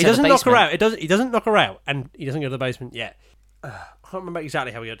knock her out. He doesn't knock her out. He doesn't knock her out, and he doesn't go to the basement yet. I can't remember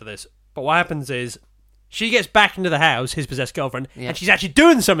exactly how we got to this, but what happens is she gets back into the house, his possessed girlfriend, and she's actually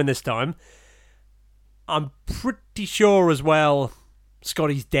doing something this time. I'm pretty sure as well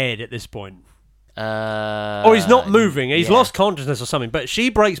Scotty's dead at this point. Or he's not moving. He's lost consciousness or something. But she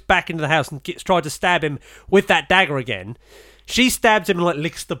breaks back into the house and tries to stab him with that dagger again. She stabs him and like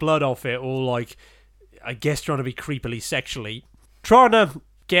licks the blood off it, or like, I guess trying to be creepily sexually. Trying to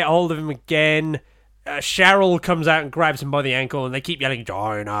get hold of him again. Cheryl comes out and grabs him by the ankle, and they keep yelling,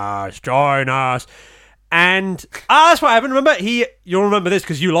 "Join us, join us." And that's what happened. Remember, you'll remember this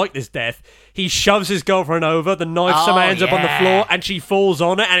because you like this death. He shoves his girlfriend over. The knife somehow ends up on the floor, and she falls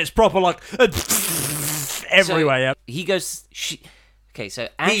on it, and it's proper like everywhere. So he goes. Okay, so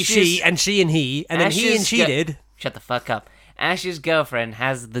he, she, and she and he, and then he and she did. Shut the fuck up. Ash's girlfriend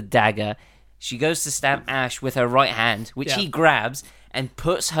has the dagger. She goes to stab Ash with her right hand, which he grabs and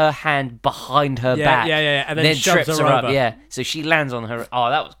puts her hand behind her back. Yeah, and then trips her up. over. Yeah, so she lands on her. Oh,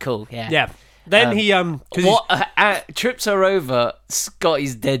 that was cool. Yeah. Then he trips her over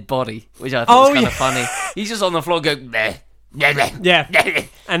Scotty's dead body, which I thought was kind of funny. He's just on the floor going, bleh, bleh, bleh, yeah,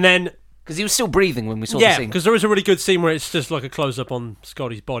 and then because he was still breathing when we saw the scene. Because there is a really good scene where it's just like a close up on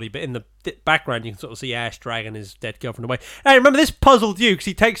Scotty's body, but in the background you can sort of see Ash dragging his dead girlfriend away. Hey, remember this puzzled you because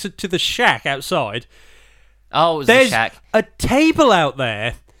he takes her to the shack outside. Oh, it was the shack. There's a table out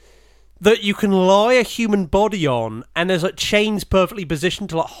there that you can lie a human body on, and there's like chains perfectly positioned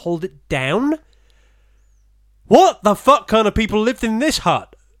to like hold it down. What the fuck kind of people lived in this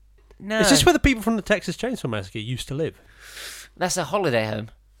hut? No. Is this where the people from the Texas Chainsaw Massacre used to live? That's a holiday home.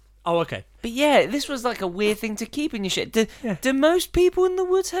 Oh, okay. But yeah, this was like a weird thing to keep in your shit. Do most people in the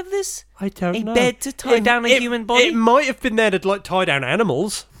woods have this? I don't know. A bed to tie down a human body? It might have been there to like tie down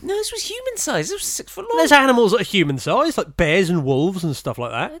animals. No, this was human size. It was 6 foot long. There's animals that are human size, like bears and wolves and stuff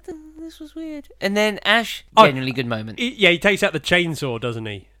like that. This was weird. And then Ash, genuinely good moment. He takes out the chainsaw, doesn't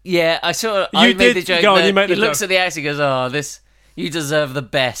he? Yeah, I made the joke. He looks at the axe, he goes, "Oh, you deserve the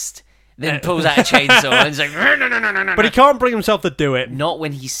best." Then pulls out a chainsaw and he's like, no. But he can't bring himself to do it. Not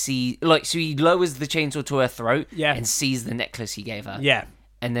when he sees, so he lowers the chainsaw to her throat and sees the necklace he gave her. Yeah.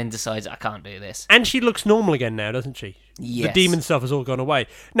 and then decides, I can't do this. And she looks normal again now, doesn't she? Yes. The demon stuff has all gone away.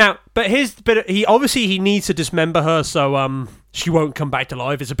 Now, but here's the bit. He needs to dismember her so she won't come back to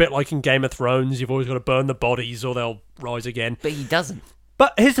life. It's a bit like in Game of Thrones. You've always got to burn the bodies or they'll rise again. But he doesn't.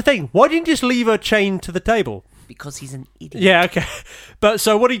 But here's the thing. Why didn't you just leave her chained to the table? Because he's an idiot. Yeah, okay. But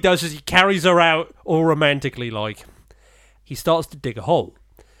so what he does is he carries her out all romantically, like. He starts to dig a hole.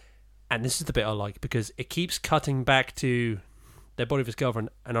 And this is the bit I like, because it keeps cutting back to their body of his girlfriend,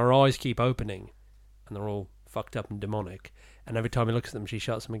 and her eyes keep opening, and they're all fucked up and demonic. And every time he looks at them, she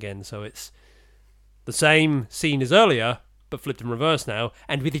shuts them again. So it's the same scene as earlier, but flipped in reverse now,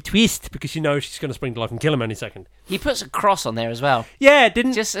 and with a twist, because you know she's going to spring to life and kill him any second. He puts a cross on there as well. Yeah,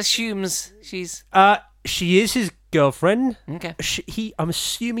 didn't... Just assumes she's... She is his girlfriend. Okay. I'm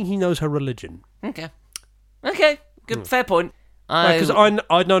assuming he knows her religion. Okay. Good, fair point. Because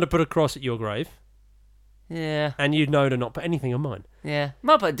I'd know to put a cross at your grave. Yeah. And you'd know to not put anything on mine. Yeah.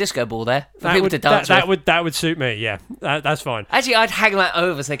 Might put a disco ball there for people to dance with. That would suit me, yeah. That's fine. Actually, I'd hang that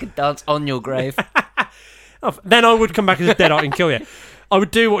over so they could dance on your grave. Then I would come back as a deadite and kill you. I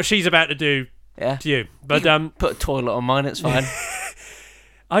would do what she's about to do to you. But put a toilet on mine, it's fine.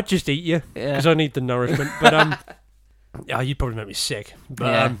 I'd just eat you because I need the nourishment. But you'd probably make me sick.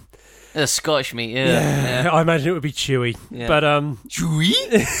 But Scottish meat, yeah. I imagine it would be chewy. Yeah. But chewy?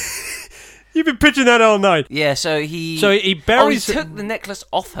 You've been pitching that all night. Yeah, so he buries. He took the necklace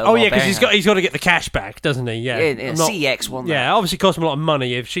off her. Oh yeah, because he's got to get the cash back, doesn't he? Yeah. CX one. Yeah, obviously cost him a lot of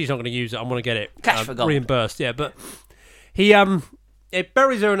money. If she's not going to use it, I'm going to get it cash for gold reimbursed. Yeah, but he it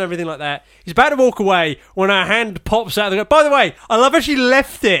buries her and everything like that. He's about to walk away when her hand pops out. By the way, I love how she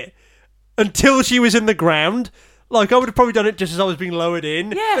left it until she was in the ground. Like, I would have probably done it just as I was being lowered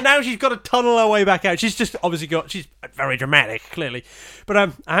in. Yeah. But now she's got to tunnel her way back out. She's just obviously she's very dramatic, clearly. But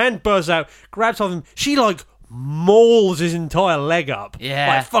her hand bursts out, grabs hold of him. She, like, mauls his entire leg up. Yeah.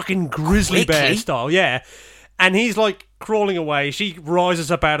 Like fucking grizzly bear style, yeah. And he's, like, crawling away. She rises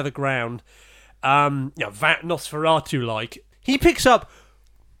up out of the ground. Nosferatu-like. He picks up...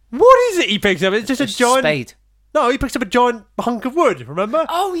 What is it he picks up? It's just a giant... spade. No, he picks up a giant hunk of wood, remember?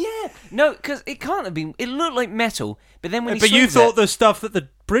 Oh, yeah. No, because it can't have been... It looked like metal, but then when he But swings you thought the stuff that the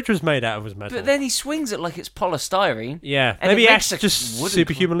bridge was made out of was metal. But then he swings it like it's polystyrene. Yeah. Maybe Ash is just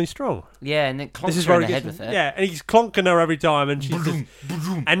superhumanly strong. Yeah, and then clonks her in the head with it. Yeah, and he's clonking her every time, and she's just...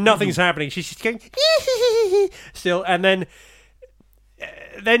 and nothing's happening. She's just going... still, and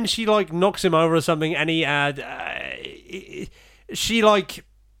then she, like, knocks him over or something, and she, like...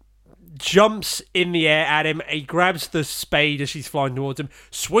 jumps in the air at him. He grabs the spade as she's flying towards him,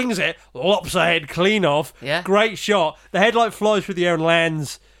 swings it, lops her head clean off. Yeah. Great shot. The head like flies through the air and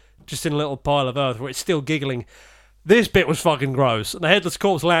lands just in a little pile of earth where it's still giggling. This bit was fucking gross. And the headless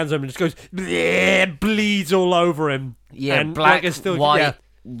corpse lands on him and just goes, bleh, bleeds all over him. Yeah, and black, like still, white,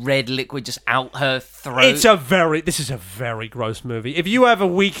 red liquid just out her throat. This is a very gross movie. If you have a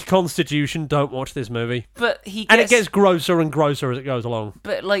weak constitution, don't watch this movie. But it gets grosser and grosser as it goes along.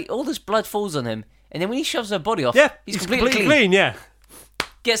 But like all this blood falls on him, and then when he shoves her body off, he's completely clean. Yeah,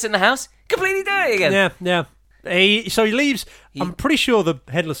 gets in the house, completely dirty again. Yeah. He leaves. I'm pretty sure the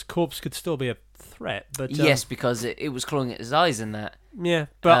headless corpse could still be a threat, but yes, because it was clawing at his eyes in that. Yeah,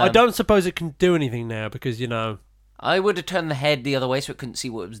 but I don't suppose it can do anything now because I would have turned the head the other way so it couldn't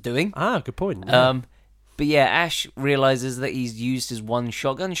see what it was doing. Ah, good point. Yeah. But yeah, Ash realizes that he's used his one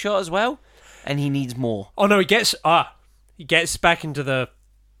shotgun shot as well, and he needs more. Oh no, he gets back into the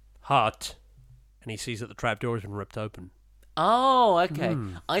hut, and he sees that the trapdoor has been ripped open. Oh, okay.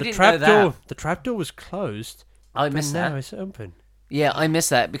 I didn't know that. The trapdoor was closed. I missed that. Now it's open. Yeah, I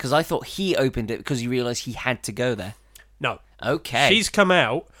missed that because I thought he opened it because he realized he had to go there. No. Okay. She's come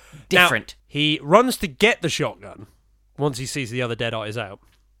out. Different. Now, he runs to get the shotgun once he sees the other Deadite is out.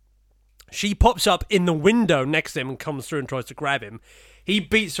 She pops up in the window next to him and comes through and tries to grab him. He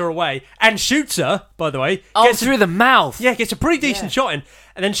beats her away and shoots her, by the way. Through the mouth. Yeah, gets a pretty decent shot in.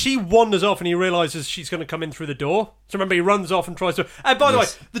 And then she wanders off and he realises she's going to come in through the door. So remember, he runs off and tries to... And by the way,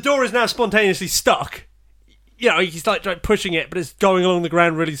 the door is now spontaneously stuck. He's like pushing it, but it's going along the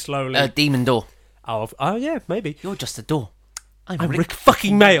ground really slowly. A demon door. Oh, yeah, maybe. You're just a door. I'm Rick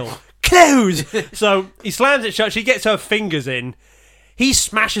fucking Mail. Close! So he slams it shut. She gets her fingers in. He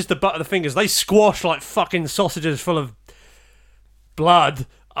smashes the butt of the fingers. They squash like fucking sausages full of blood.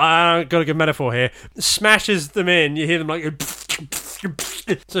 I got a good metaphor here. Smashes them in. You hear them like...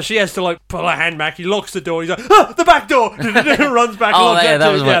 So she has to like pull her hand back. He locks the door. He's like, the back door! Runs back.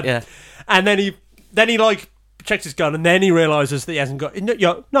 That was what, yeah. And then he like checks his gun and then he realises that he hasn't got...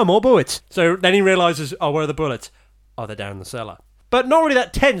 No more bullets. So then he realises, where are the bullets? Oh, they're down in the cellar. But not really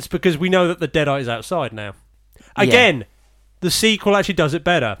that tense because we know that the Deadite is outside now. Again, the sequel actually does it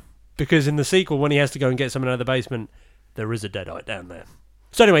better. Because in the sequel, when he has to go and get someone out of the basement, there is a Deadite down there.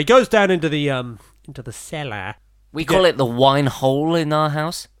 So anyway, he goes down into the cellar. We call it the wine hole in our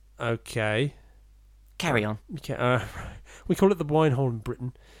house. Okay. Carry on. Okay, we call it the wine hole in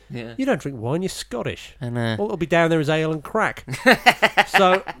Britain. Yeah. You don't drink wine, you're Scottish. And all that'll be down there is ale and crack.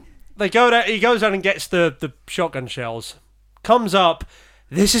 So they go down. He goes down and gets the shotgun shells. Comes up.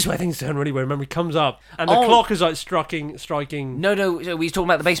 This is where things turn really weird. Remember, he comes up and the clock is like striking. No, so we talking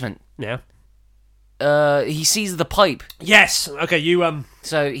about the basement. Yeah. He sees the pipe. Yes. Okay. You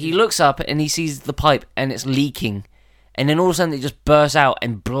So he looks up and he sees the pipe and it's leaking. And then all of a sudden it just bursts out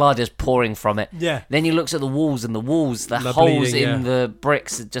and blood is pouring from it. Yeah. Then he looks at the walls and the holes bleeding, in the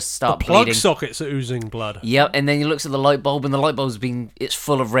bricks just start the plug bleeding. sockets are oozing blood. Yep. And then he looks at the light bulb and the light bulb's it's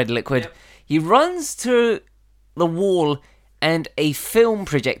full of red liquid. Yep. He runs to the wall and a film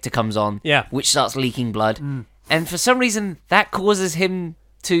projector comes on. Yeah. Which starts leaking blood. And for some reason that causes him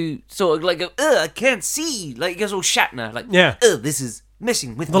to sort of like go, I can't see. Like he goes all Shatner. Like, this is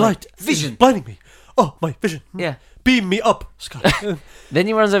messing with the my light vision. Is blinding me. Oh, my vision. Yeah. Beam me up, Scott. Then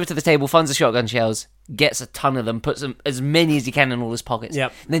he runs over to the table, finds the shotgun shells, gets a ton of them, puts them as many as he can in all his pockets.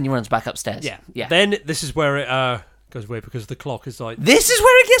 Yep. Then he runs back upstairs. Yeah. Then this is where it goes weird because the clock is like. This is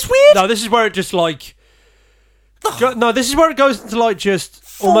where it gets weird. No, this is where it just like. No, this is where it goes into like just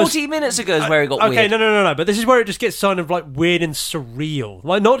 40 minutes ago is where it got weird. Okay, no. But this is where it just gets kind of like weird and surreal.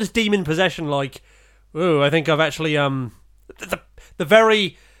 Like not just demon possession. Like, I think I've actually the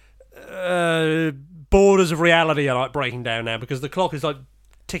very borders of reality are like breaking down now because the clock is like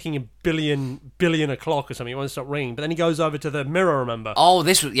ticking a billion o'clock or something. It won't stop ringing. But then he goes over to the mirror. Remember? Oh,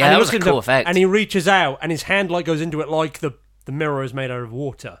 that was a cool effect. And he reaches out, and his hand like goes into it like the mirror is made out of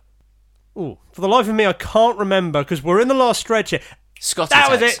water. Ooh, for the life of me, I can't remember because we're in the last stretch here. Scotty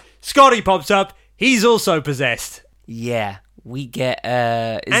that was it. Scotty pops up. He's also possessed. Yeah, we get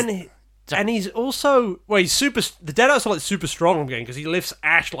and he's also he's super. The Deadites are like super strong again because he lifts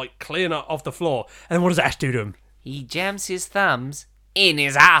Ash like clean off the floor. And then what does Ash do to him? He jams his thumbs in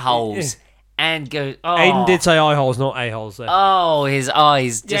his eye holes and goes. Oh. Aiden did say eye holes, not a-holes there. Oh, his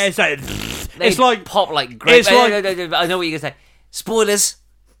eyes. Just, it's like pop like grapes. I know what you're gonna say. Spoilers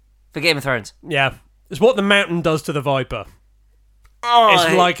for Game of Thrones. Yeah, it's what the mountain does to the Viper. Oh,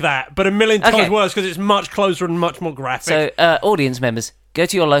 it's like that, but a million times worse because it's much closer and much more graphic. So, audience members, go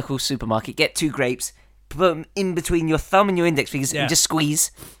to your local supermarket, get 2 grapes, put them in between your thumb and your index fingers, and just squeeze.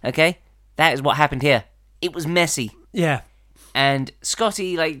 Okay, that is what happened here. It was messy. Yeah, and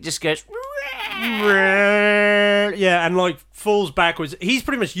Scotty just goes. Yeah, and falls backwards. He's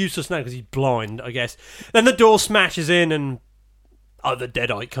pretty much useless now because he's blind, I guess. Then the door smashes in, and the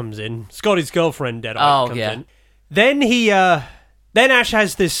Deadite comes in. Scotty's girlfriend Deadite comes in. Then Then Ash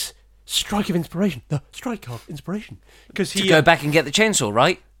has this strike of inspiration. The strike of inspiration. Because he go back and get the chainsaw,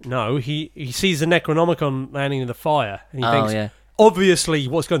 right? No, he sees the Necronomicon landing in the fire. And he thinks, obviously,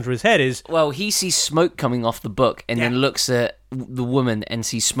 what's gone through his head is... Well, he sees smoke coming off the book and then looks at the woman and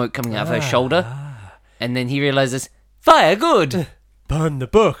sees smoke coming out of her shoulder. And then he realises, fire, good. Burn the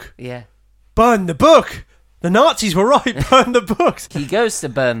book. Yeah. Burn the book. The Nazis were right. Burn the books. He goes to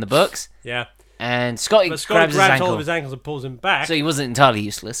burn the books. Yeah. And Scotty grabs hold of his ankles and pulls him back. So he wasn't entirely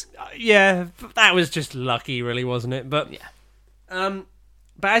useless. Yeah, that was just lucky, really, wasn't it? But but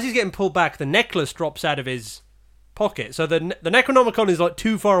as he's getting pulled back, the necklace drops out of his pocket. So the Necronomicon is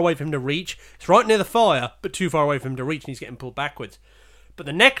too far away for him to reach. It's right near the fire, but too far away for him to reach, and he's getting pulled backwards. But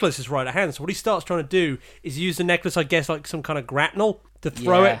the necklace is right at hand. So what he starts trying to do is use the necklace, I guess, like some kind of grapnel to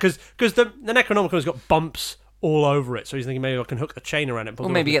throw it, because the Necronomicon has got bumps all over it, so he's thinking maybe I can hook a chain around it. Or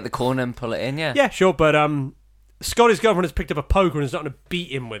maybe get the corner and pull it in, yeah. Yeah, sure, but Scotty's girlfriend has picked up a poker and is starting to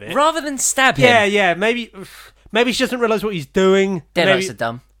beat him with it. Rather than stab him. Yeah, maybe she doesn't realise what he's doing. Deadites are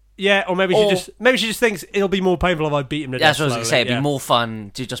dumb. Yeah, or maybe she just thinks it'll be more painful if I beat him to death. That's what I was going to say, it'd be more fun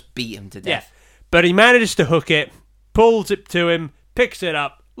to just beat him to death. Yeah. But he manages to hook it, pulls it to him, picks it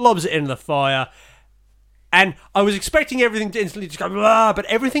up, lobs it into the fire, and I was expecting everything to instantly just go, blah, but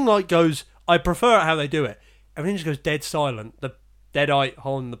everything goes, I prefer how they do it. Everything just goes dead silent. The Deadite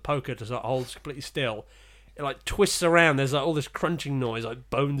holding the poker just holds completely still. It twists around. There's all this crunching noise, like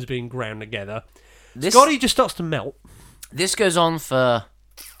bones being ground together. Scotty just starts to melt. This goes on for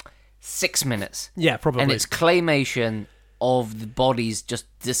 6 minutes. Yeah, probably. And it's claymation of the bodies just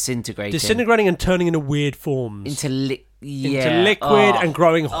disintegrating and turning into weird forms. Into liquid and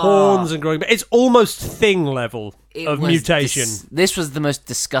growing horns and growing... It's almost Thing level of mutation. This was the most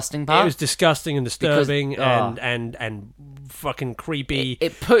disgusting part. It was disgusting and disturbing and fucking creepy.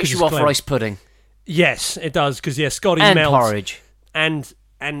 It puts you off rice pudding. Yes, it does, because Scotty and melts. Porridge. And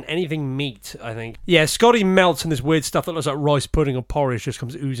and anything meat, I think. Yeah, Scotty melts and this weird stuff that looks like rice pudding or porridge just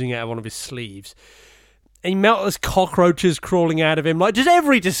comes oozing out of one of his sleeves. And he melts, there's cockroaches crawling out of him. Like, just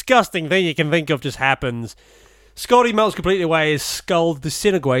every disgusting thing you can think of just happens. Scotty melts completely away, his skull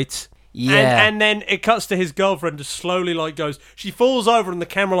disintegrates. Yeah. And then it cuts to his girlfriend just slowly, like, goes... She falls over and the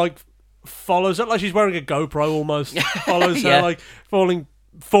camera, like, follows her. Like she's wearing a GoPro almost. Follows her, like, falling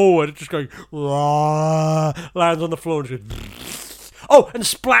forward, just going... lands on the floor and just goes... Oh, and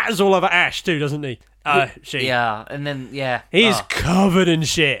splatters all over Ash, too, doesn't he? She. Yeah, and then, yeah. He's covered in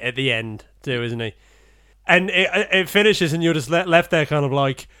shit at the end, too, isn't he? And it finishes and you're just left there kind of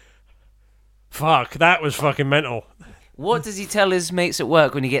like... Fuck, that was fucking mental. What does he tell his mates at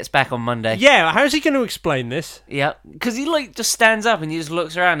work when he gets back on Monday? Yeah, how's he going to explain this? Yeah, because he like just stands up and he just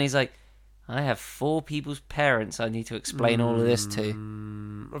looks around and he's like, I have 4 people's parents I need to explain all of this to.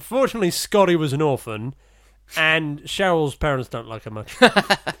 Unfortunately, Scotty was an orphan and Cheryl's parents don't like her much.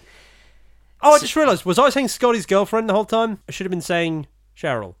 I just realised, was I saying Scotty's girlfriend the whole time? I should have been saying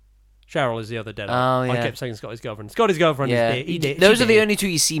Cheryl. Cheryl is the other dead. Oh, yeah. I kept saying Scotty's girlfriend. Scotty's girlfriend is dead. Those are the only 2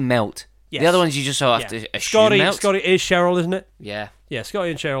 you see melt. Yes. The other ones you just have to assume melt. Scotty is Cheryl, isn't it? Yeah. Yeah, Scotty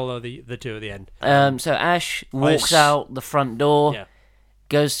and Cheryl are the 2 at the end. So Ash walks out the front door,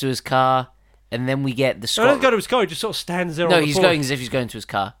 goes to his car, and then we get the Scott. No, he doesn't go to his car, he just sort of stands there on the porch. No, he's going as if he's going to his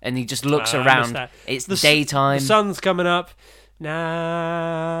car, and he just looks around. It's the daytime. The sun's coming up.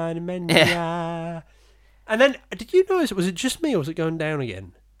 And then, did you notice, was it just me or was it going down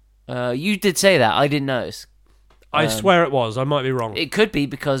again? You did say that, I didn't notice. I swear it was. I might be wrong. It could be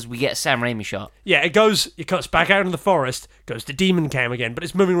because we get a Sam Raimi shot. Yeah, it cuts back out into the forest, goes to demon cam again, but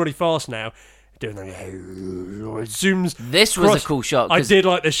it's moving really fast now. Doing that, it zooms. This was a cool shot. I did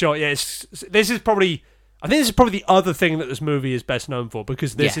like this shot. Yeah, this is probably the other thing that this movie is best known for,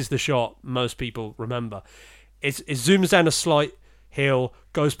 because this is the shot most people remember. It zooms down a slight hill,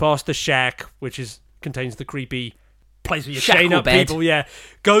 goes past the shack, which contains the creepy place where you chain up people. Yeah,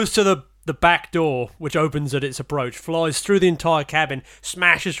 goes to the back door, which opens at its approach, flies through the entire cabin,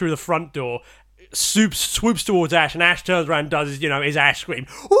 smashes through the front door, swoops towards Ash, and Ash turns around and does his Ash scream.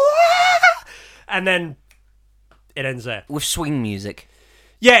 And then it ends there. With swing music.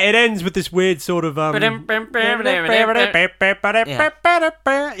 Yeah, it ends with this weird sort of...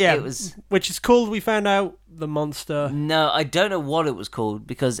 which is called, we found out, The Monster... No, I don't know what it was called,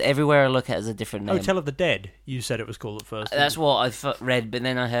 because everywhere I look at it is a different name. Hotel of the Dead, you said it was called at first. That's what I read, but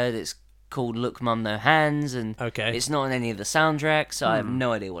then I heard it's called Look Mum No Hands, and it's not on any of the soundtracks, so I have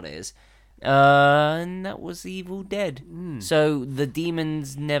no idea what it is. And that was Evil Dead. So the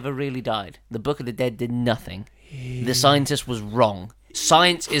demons never really died. The Book of the Dead did nothing. The scientist was wrong.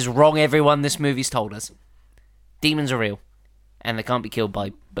 Science is wrong, everyone. This movie's told us. Demons are real. And they can't be killed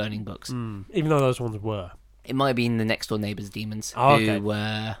by burning books. Even though those ones were. It might have been the next door neighbours' demons. Who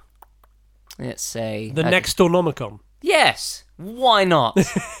were... Let's say... The next door Nomicon. Yes! Why not?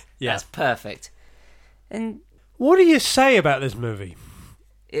 That's perfect. And what do you say about this movie?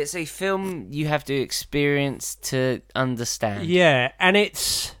 It's a film you have to experience to understand. Yeah, and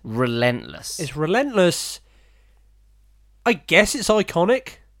it's... relentless. It's relentless. I guess it's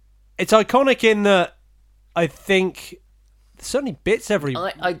iconic. It's iconic in that I think there's certainly bits every...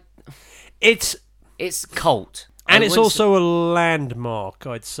 It's cult. And it's also a landmark,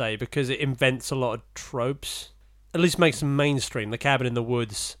 I'd say, because it invents a lot of tropes. At least makes them mainstream. The cabin in the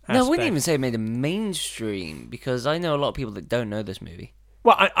woods aspect. No, I wouldn't even say it made them mainstream, because I know a lot of people that don't know this movie.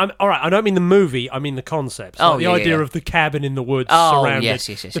 Well, I'm all right. I don't mean the movie. I mean the concept. So the idea of the cabin in the woods surrounded. Yes.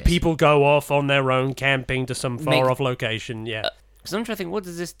 The people go off on their own camping to some far-off location. Yeah. Because I'm trying to think, what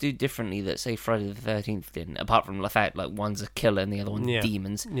does this do differently that, say, Friday the 13th didn't? Apart from the fact, like, one's a killer and the other one's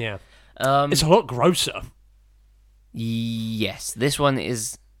demons. Yeah. It's a lot grosser. Yes. This one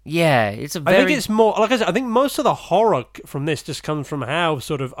is... Yeah, it's a very... I think it's more... Like I said, I think most of the horror from this just comes from how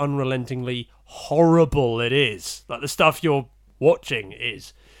sort of unrelentingly horrible it is. Like, the stuff you're watching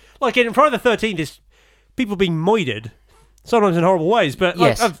is... Like, in Friday the 13th, it's people being moided, sometimes in horrible ways, but...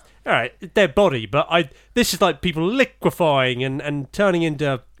 Like, yes. Alright, their body, but this is like people liquefying and turning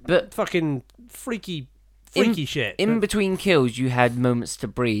into fucking freaky shit. In between kills, you had moments to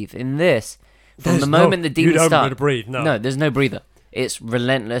breathe. In this, from the moment the demons start... to breathe, no. No, there's no breather. It's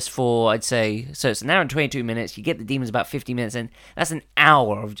relentless for, I'd say... So it's an hour and 22 minutes. You get the demons about 50 minutes in. That's an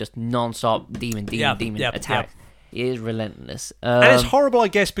hour of just non-stop demon attack. It is relentless. And it's horrible, I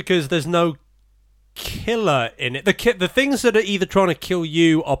guess, because there's no killer in it. The things that are either trying to kill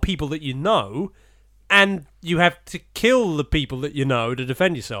you are people that you know, and you have to kill the people that you know to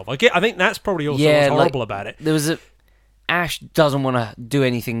defend yourself. I think that's probably also what's horrible about it. There was Ash doesn't want to do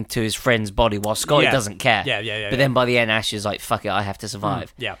anything to his friend's body while Scotty doesn't care. But then by the end, Ash is like, fuck it, I have to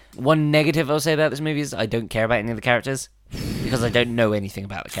survive. One negative I'll say about this movie is I don't care about any of the characters because I don't know anything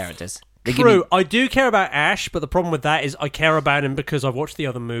about the characters. True, I do care about Ash, but the problem with that is I care about him because I've watched the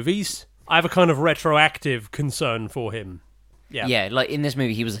other movies. I have a kind of retroactive concern for him. Yeah, like in this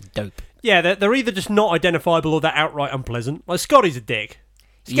movie, he was a dope. Yeah, they're either just not identifiable or they're outright unpleasant. Like, Scotty's a dick.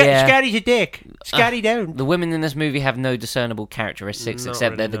 Scotty's a dick. Scotty down. The women in this movie have no discernible characteristics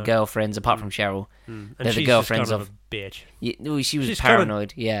except they're the girlfriends, apart from Cheryl. They're the girlfriends of a bitch. She was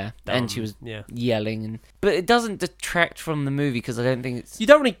paranoid, and she was yelling. But it doesn't detract from the movie because I don't think it's... You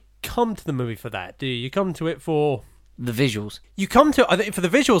don't really come to the movie for that, do you? You come to it for... the visuals. You come to it, I think, for the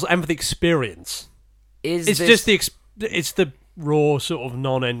visuals and for the experience. It's the raw sort of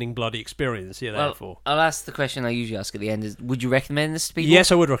non-ending bloody experience you're there for. I'll ask the question I usually ask at the end: is would you recommend this to people?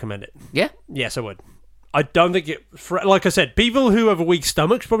 Yes, I would recommend it. Yeah? Yes, I would. I don't think it... like I said, people who have a weak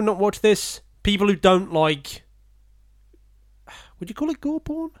stomach should probably not watch this. People who don't like... would you call it gore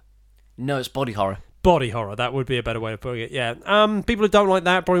porn? No, it's body horror. Body horror, that would be a better way of putting it, yeah. People who don't like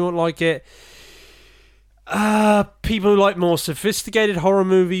that probably won't like it. People who like more sophisticated horror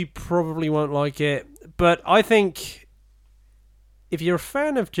movie probably won't like it. But I think... if you're a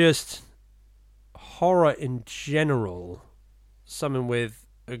fan of just horror in general, something with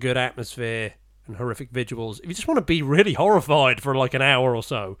a good atmosphere and horrific visuals, if you just want to be really horrified for like an hour or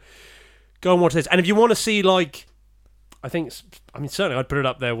so, go and watch this. And if you want to see like, certainly I'd put it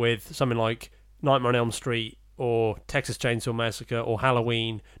up there with something like Nightmare on Elm Street or Texas Chainsaw Massacre or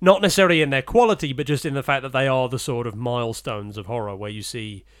Halloween, not necessarily in their quality, but just in the fact that they are the sort of milestones of horror where you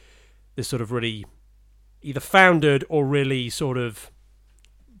see this sort of really... either founded or really sort of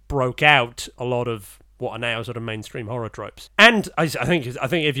broke out a lot of what are now sort of mainstream horror tropes. And I think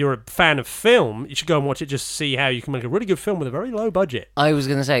if you're a fan of film, you should go and watch it just to see how you can make a really good film with a very low budget. I was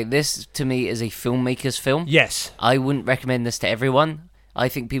going to say, this to me is a filmmaker's film. Yes. I wouldn't recommend this to everyone. I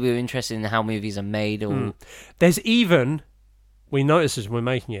think people who are interested in how movies are made or... There's even... we noticed as we're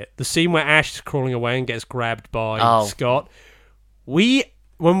making it, the scene where Ash is crawling away and gets grabbed by Scott.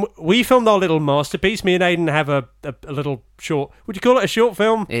 When we filmed our little masterpiece, me and Aidan have a little short... would you call it a short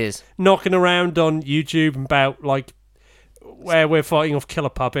film? It is. Knocking around on YouTube about, like, where we're fighting off killer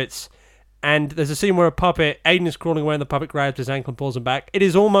puppets. And there's a scene where a puppet... Aidan is crawling away and the puppet grabs his ankle and pulls him back. It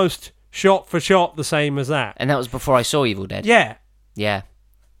is almost shot for shot the same as that. And that was before I saw Evil Dead. Yeah. Yeah.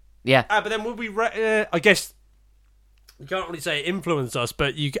 But then would we... I guess... you can't really say it influenced us,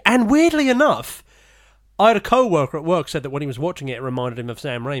 but you... and weirdly enough... I had a co-worker at work said that when he was watching it, it reminded him of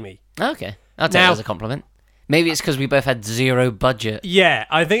Sam Raimi. Okay. I'll take that as a compliment. Maybe it's because we both had zero budget. Yeah,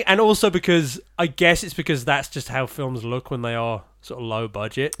 I think, and also because, I guess it's because that's just how films look when they are sort of low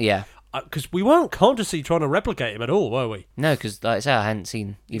budget. Yeah. Because we weren't consciously trying to replicate him at all, were we? No, because like I said, I hadn't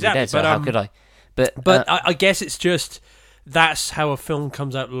seen Evil Dead, so how could I? But I guess it's just, that's how a film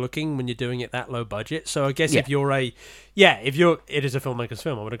comes out looking when you're doing it that low budget. So I guess if you're it is a filmmaker's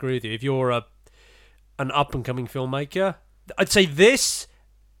film, I would agree with you. If you're an up-and-coming filmmaker, I'd say this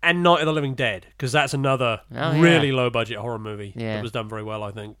and Night of the Living Dead, because that's another really low-budget horror movie that was done very well,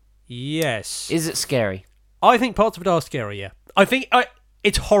 I think. Yes. Is it scary? I think parts of it are scary, yeah. I think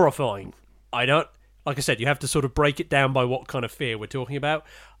it's horrifying. Like I said, you have to sort of break it down by what kind of fear we're talking about.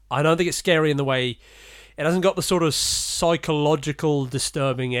 I don't think it's scary in the way... it hasn't got the sort of psychological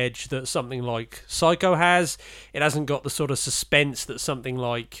disturbing edge that something like Psycho has. It hasn't got the sort of suspense that something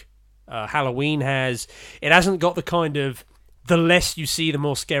like... Halloween has. It hasn't got the kind of the less you see, the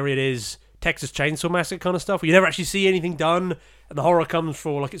more scary it is. Texas Chainsaw Massacre kind of stuff. Where you never actually see anything done, and the horror comes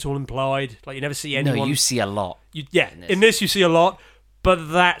for like it's all implied. Like you never see anyone. No, you see a lot. In this you see a lot, but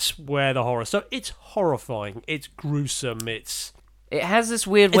that's where the horror. So it's horrifying. It's gruesome. It has this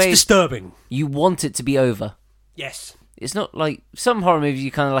weird way. It's disturbing. You want it to be over. Yes. It's not like some horror movies.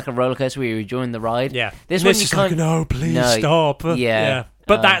 You kind of like a roller coaster where you're enjoying the ride. Yeah. This one you kind of no, please stop. Yeah.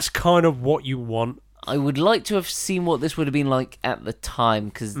 But that's kind of what you want. I would like to have seen what this would have been like at the time,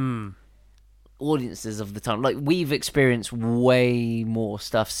 because audiences of the time, like we've experienced way more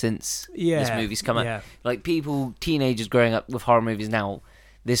stuff since this movie's come out. Like teenagers growing up with horror movies now,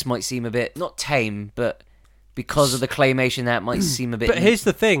 this might seem a bit not tame, but because of the claymation, that might seem a bit. But here's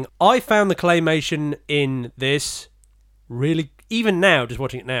the thing: I found the claymation in this really, even now, just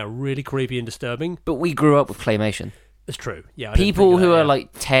watching it now, really creepy and disturbing. But we grew up with claymation. It's true, yeah. People who are like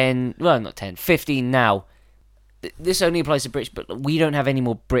 10, well, not 10, 15 now, this only applies to British, but we don't have any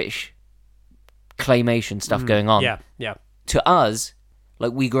more British claymation stuff going on. Yeah. To us,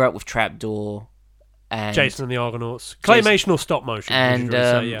 like, we grew up with Trapdoor and... Jason and the Argonauts. Claymation or stop motion. And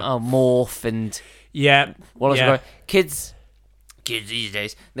Morph and... Yeah. Kids these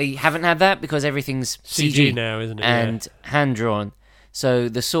days, they haven't had that because everything's CG now, isn't it? And hand drawn. So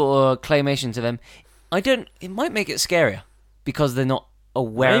the sort of claymation to them, it might make it scarier because they're not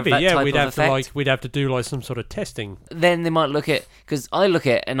aware of that type of effect. We'd have to do like some sort of testing. Then they might look at, because I look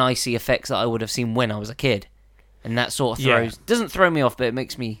at and I see effects that I would have seen when I was a kid, and that sort of doesn't throw me off, but it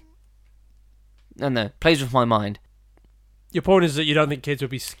makes me, I don't know, plays with my mind. Your point is that you don't think kids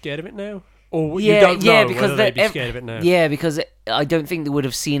would be scared of it now? Or you don't know because whether they'd be scared of it now? Yeah, because I don't think they would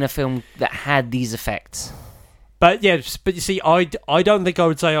have seen a film that had these effects. But you see, I don't think I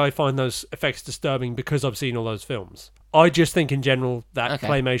would say I find those effects disturbing because I've seen all those films. I just think in general that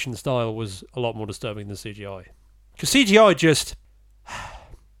claymation style was a lot more disturbing than CGI. Because CGI just...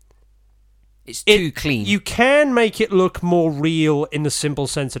 It's too clean. You can make it look more real in the simple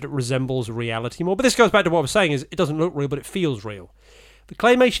sense that it resembles reality more. But this goes back to what I was saying, is it doesn't look real, but it feels real. The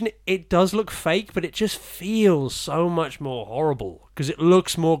claymation, it does look fake, but it just feels so much more horrible. Because it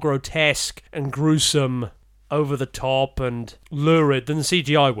looks more grotesque and gruesome, over the top and lurid than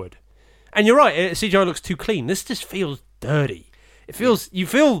CGI would. And you're right, CGI looks too clean. This just feels dirty. You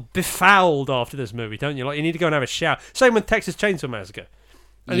feel befouled after this movie, don't you? Like you need to go and have a shower. Same with Texas Chainsaw Massacre.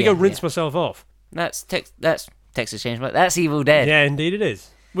 I need to go rinse myself off. That's Texas Chainsaw. That's Evil Dead. Yeah, indeed it is.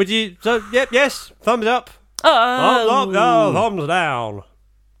 Would you? So, yes. Thumbs up. Oh, thumbs down.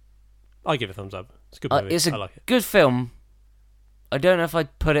 I give it a thumbs up. It's a good movie. It's a I like it. good film. I don't know if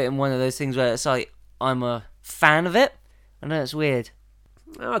I'd put it in one of those things where it's like I'm a fan of it. I know it's weird.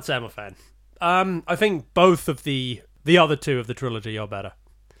 I'd say I'm a fan. I think both of the other two of the trilogy are better.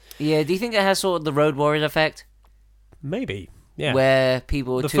 Yeah, do you think it has sort of the Road Warriors effect? Maybe, yeah. Where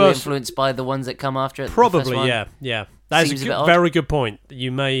people are too influenced by the ones that come after it? Probably, yeah. That's a very good point.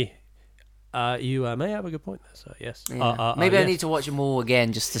 You may have a good point there, so yes. Yeah. Maybe I need to watch them all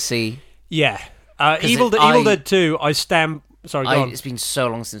again just to see. Yeah. Evil Dead 2, I stand... Sorry, go on. It's been so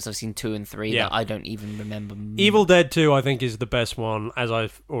long since I've seen 2 and 3 that I don't even remember. Evil Dead 2, I think, is the best one, as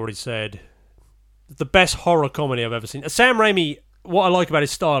I've already said. The best horror comedy I've ever seen. Sam Raimi, what I like about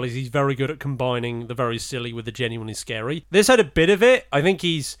his style is he's very good at combining the very silly with the genuinely scary. This had a bit of it. I think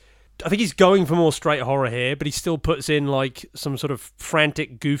he's going for more straight horror here, but he still puts in like some sort of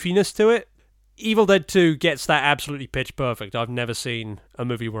frantic goofiness to it. Evil Dead 2 gets that absolutely pitch perfect. I've never seen a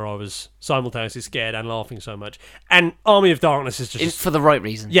movie where I was simultaneously scared and laughing so much. And Army of Darkness is just... for the right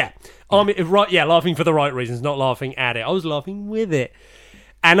reasons. Yeah. Laughing for the right reasons, not laughing at it. I was laughing with it.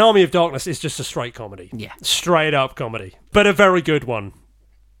 And Army of Darkness is just a straight comedy. Yeah. Straight up comedy. But a very good one.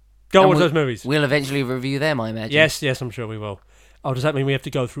 Go watch those movies. We'll eventually review them, I imagine. Yes, I'm sure we will. Oh, does that mean we have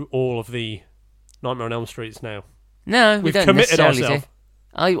to go through all of the Nightmare on Elm Streets now? No, We've committed ourselves.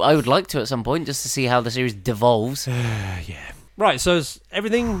 I would like to at some point, just to see how the series devolves. Yeah. Right, so is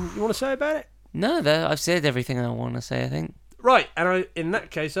everything you want to say about it? No, I've said everything I want to say, I think. Right, and in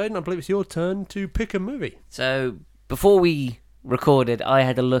that case, Aidan, I believe it's your turn to pick a movie. So, before we recorded, I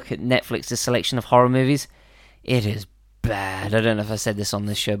had a look at Netflix's selection of horror movies. It is bad. I don't know if I said this on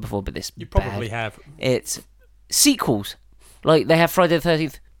this show before, but You probably have. It's sequels. Like, they have Friday the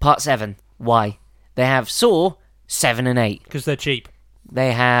 13th, Part 7. Why? They have Saw 7 and 8. Because they're cheap.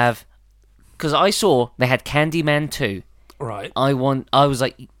 They have... Because I saw they had Candyman 2. Right. I was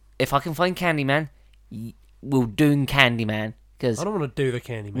like, if I can find Candyman, we'll do Candyman. Cause, I don't want to do the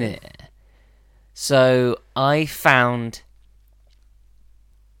Candyman. Yeah. So I found,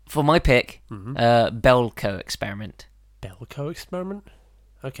 for my pick, Belko Experiment. Belko Experiment?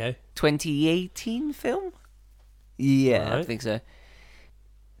 Okay. 2018 film? Yeah, right. I think so.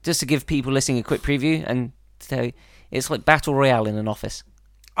 Just to give people listening a quick preview and tell you, it's like Battle Royale in an office.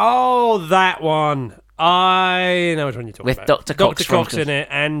 Oh, that one. I know which one you're talking about. With Dr. Cox. Dr. Cox in it,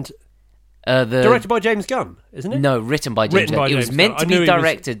 and directed by James Gunn, isn't it? No, written by James Gunn. It was meant to be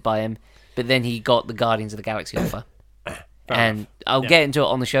directed by him, but then he got the Guardians of the Galaxy offer. And I'll get into it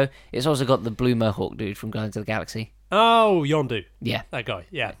on the show. It's also got the Blue Mohawk dude from Guardians of the Galaxy. Oh, Yondu. Yeah. That guy,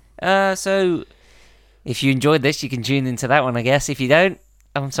 yeah. So, if you enjoyed this, you can tune into that one, I guess. If you don't,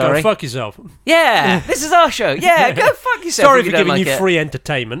 I'm sorry. Go fuck yourself. Yeah, this is our show. Yeah, go fuck yourself. Sorry for giving you free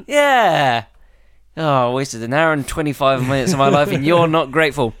entertainment. Yeah. Oh, I wasted an hour and 25 minutes of my life, and you're not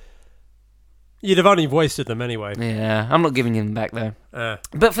grateful. You'd have only wasted them anyway. Yeah, I'm not giving you them back, though.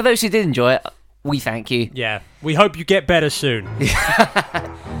 But for those who did enjoy it, we thank you. Yeah, we hope you get better soon.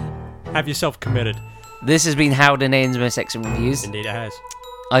 Have yourself committed. This has been Howard and Aidan's Most Excellent Reviews. Indeed it has.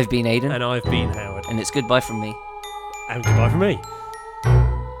 I've been Aidan. And I've been Howard. And it's goodbye from me. And goodbye from me.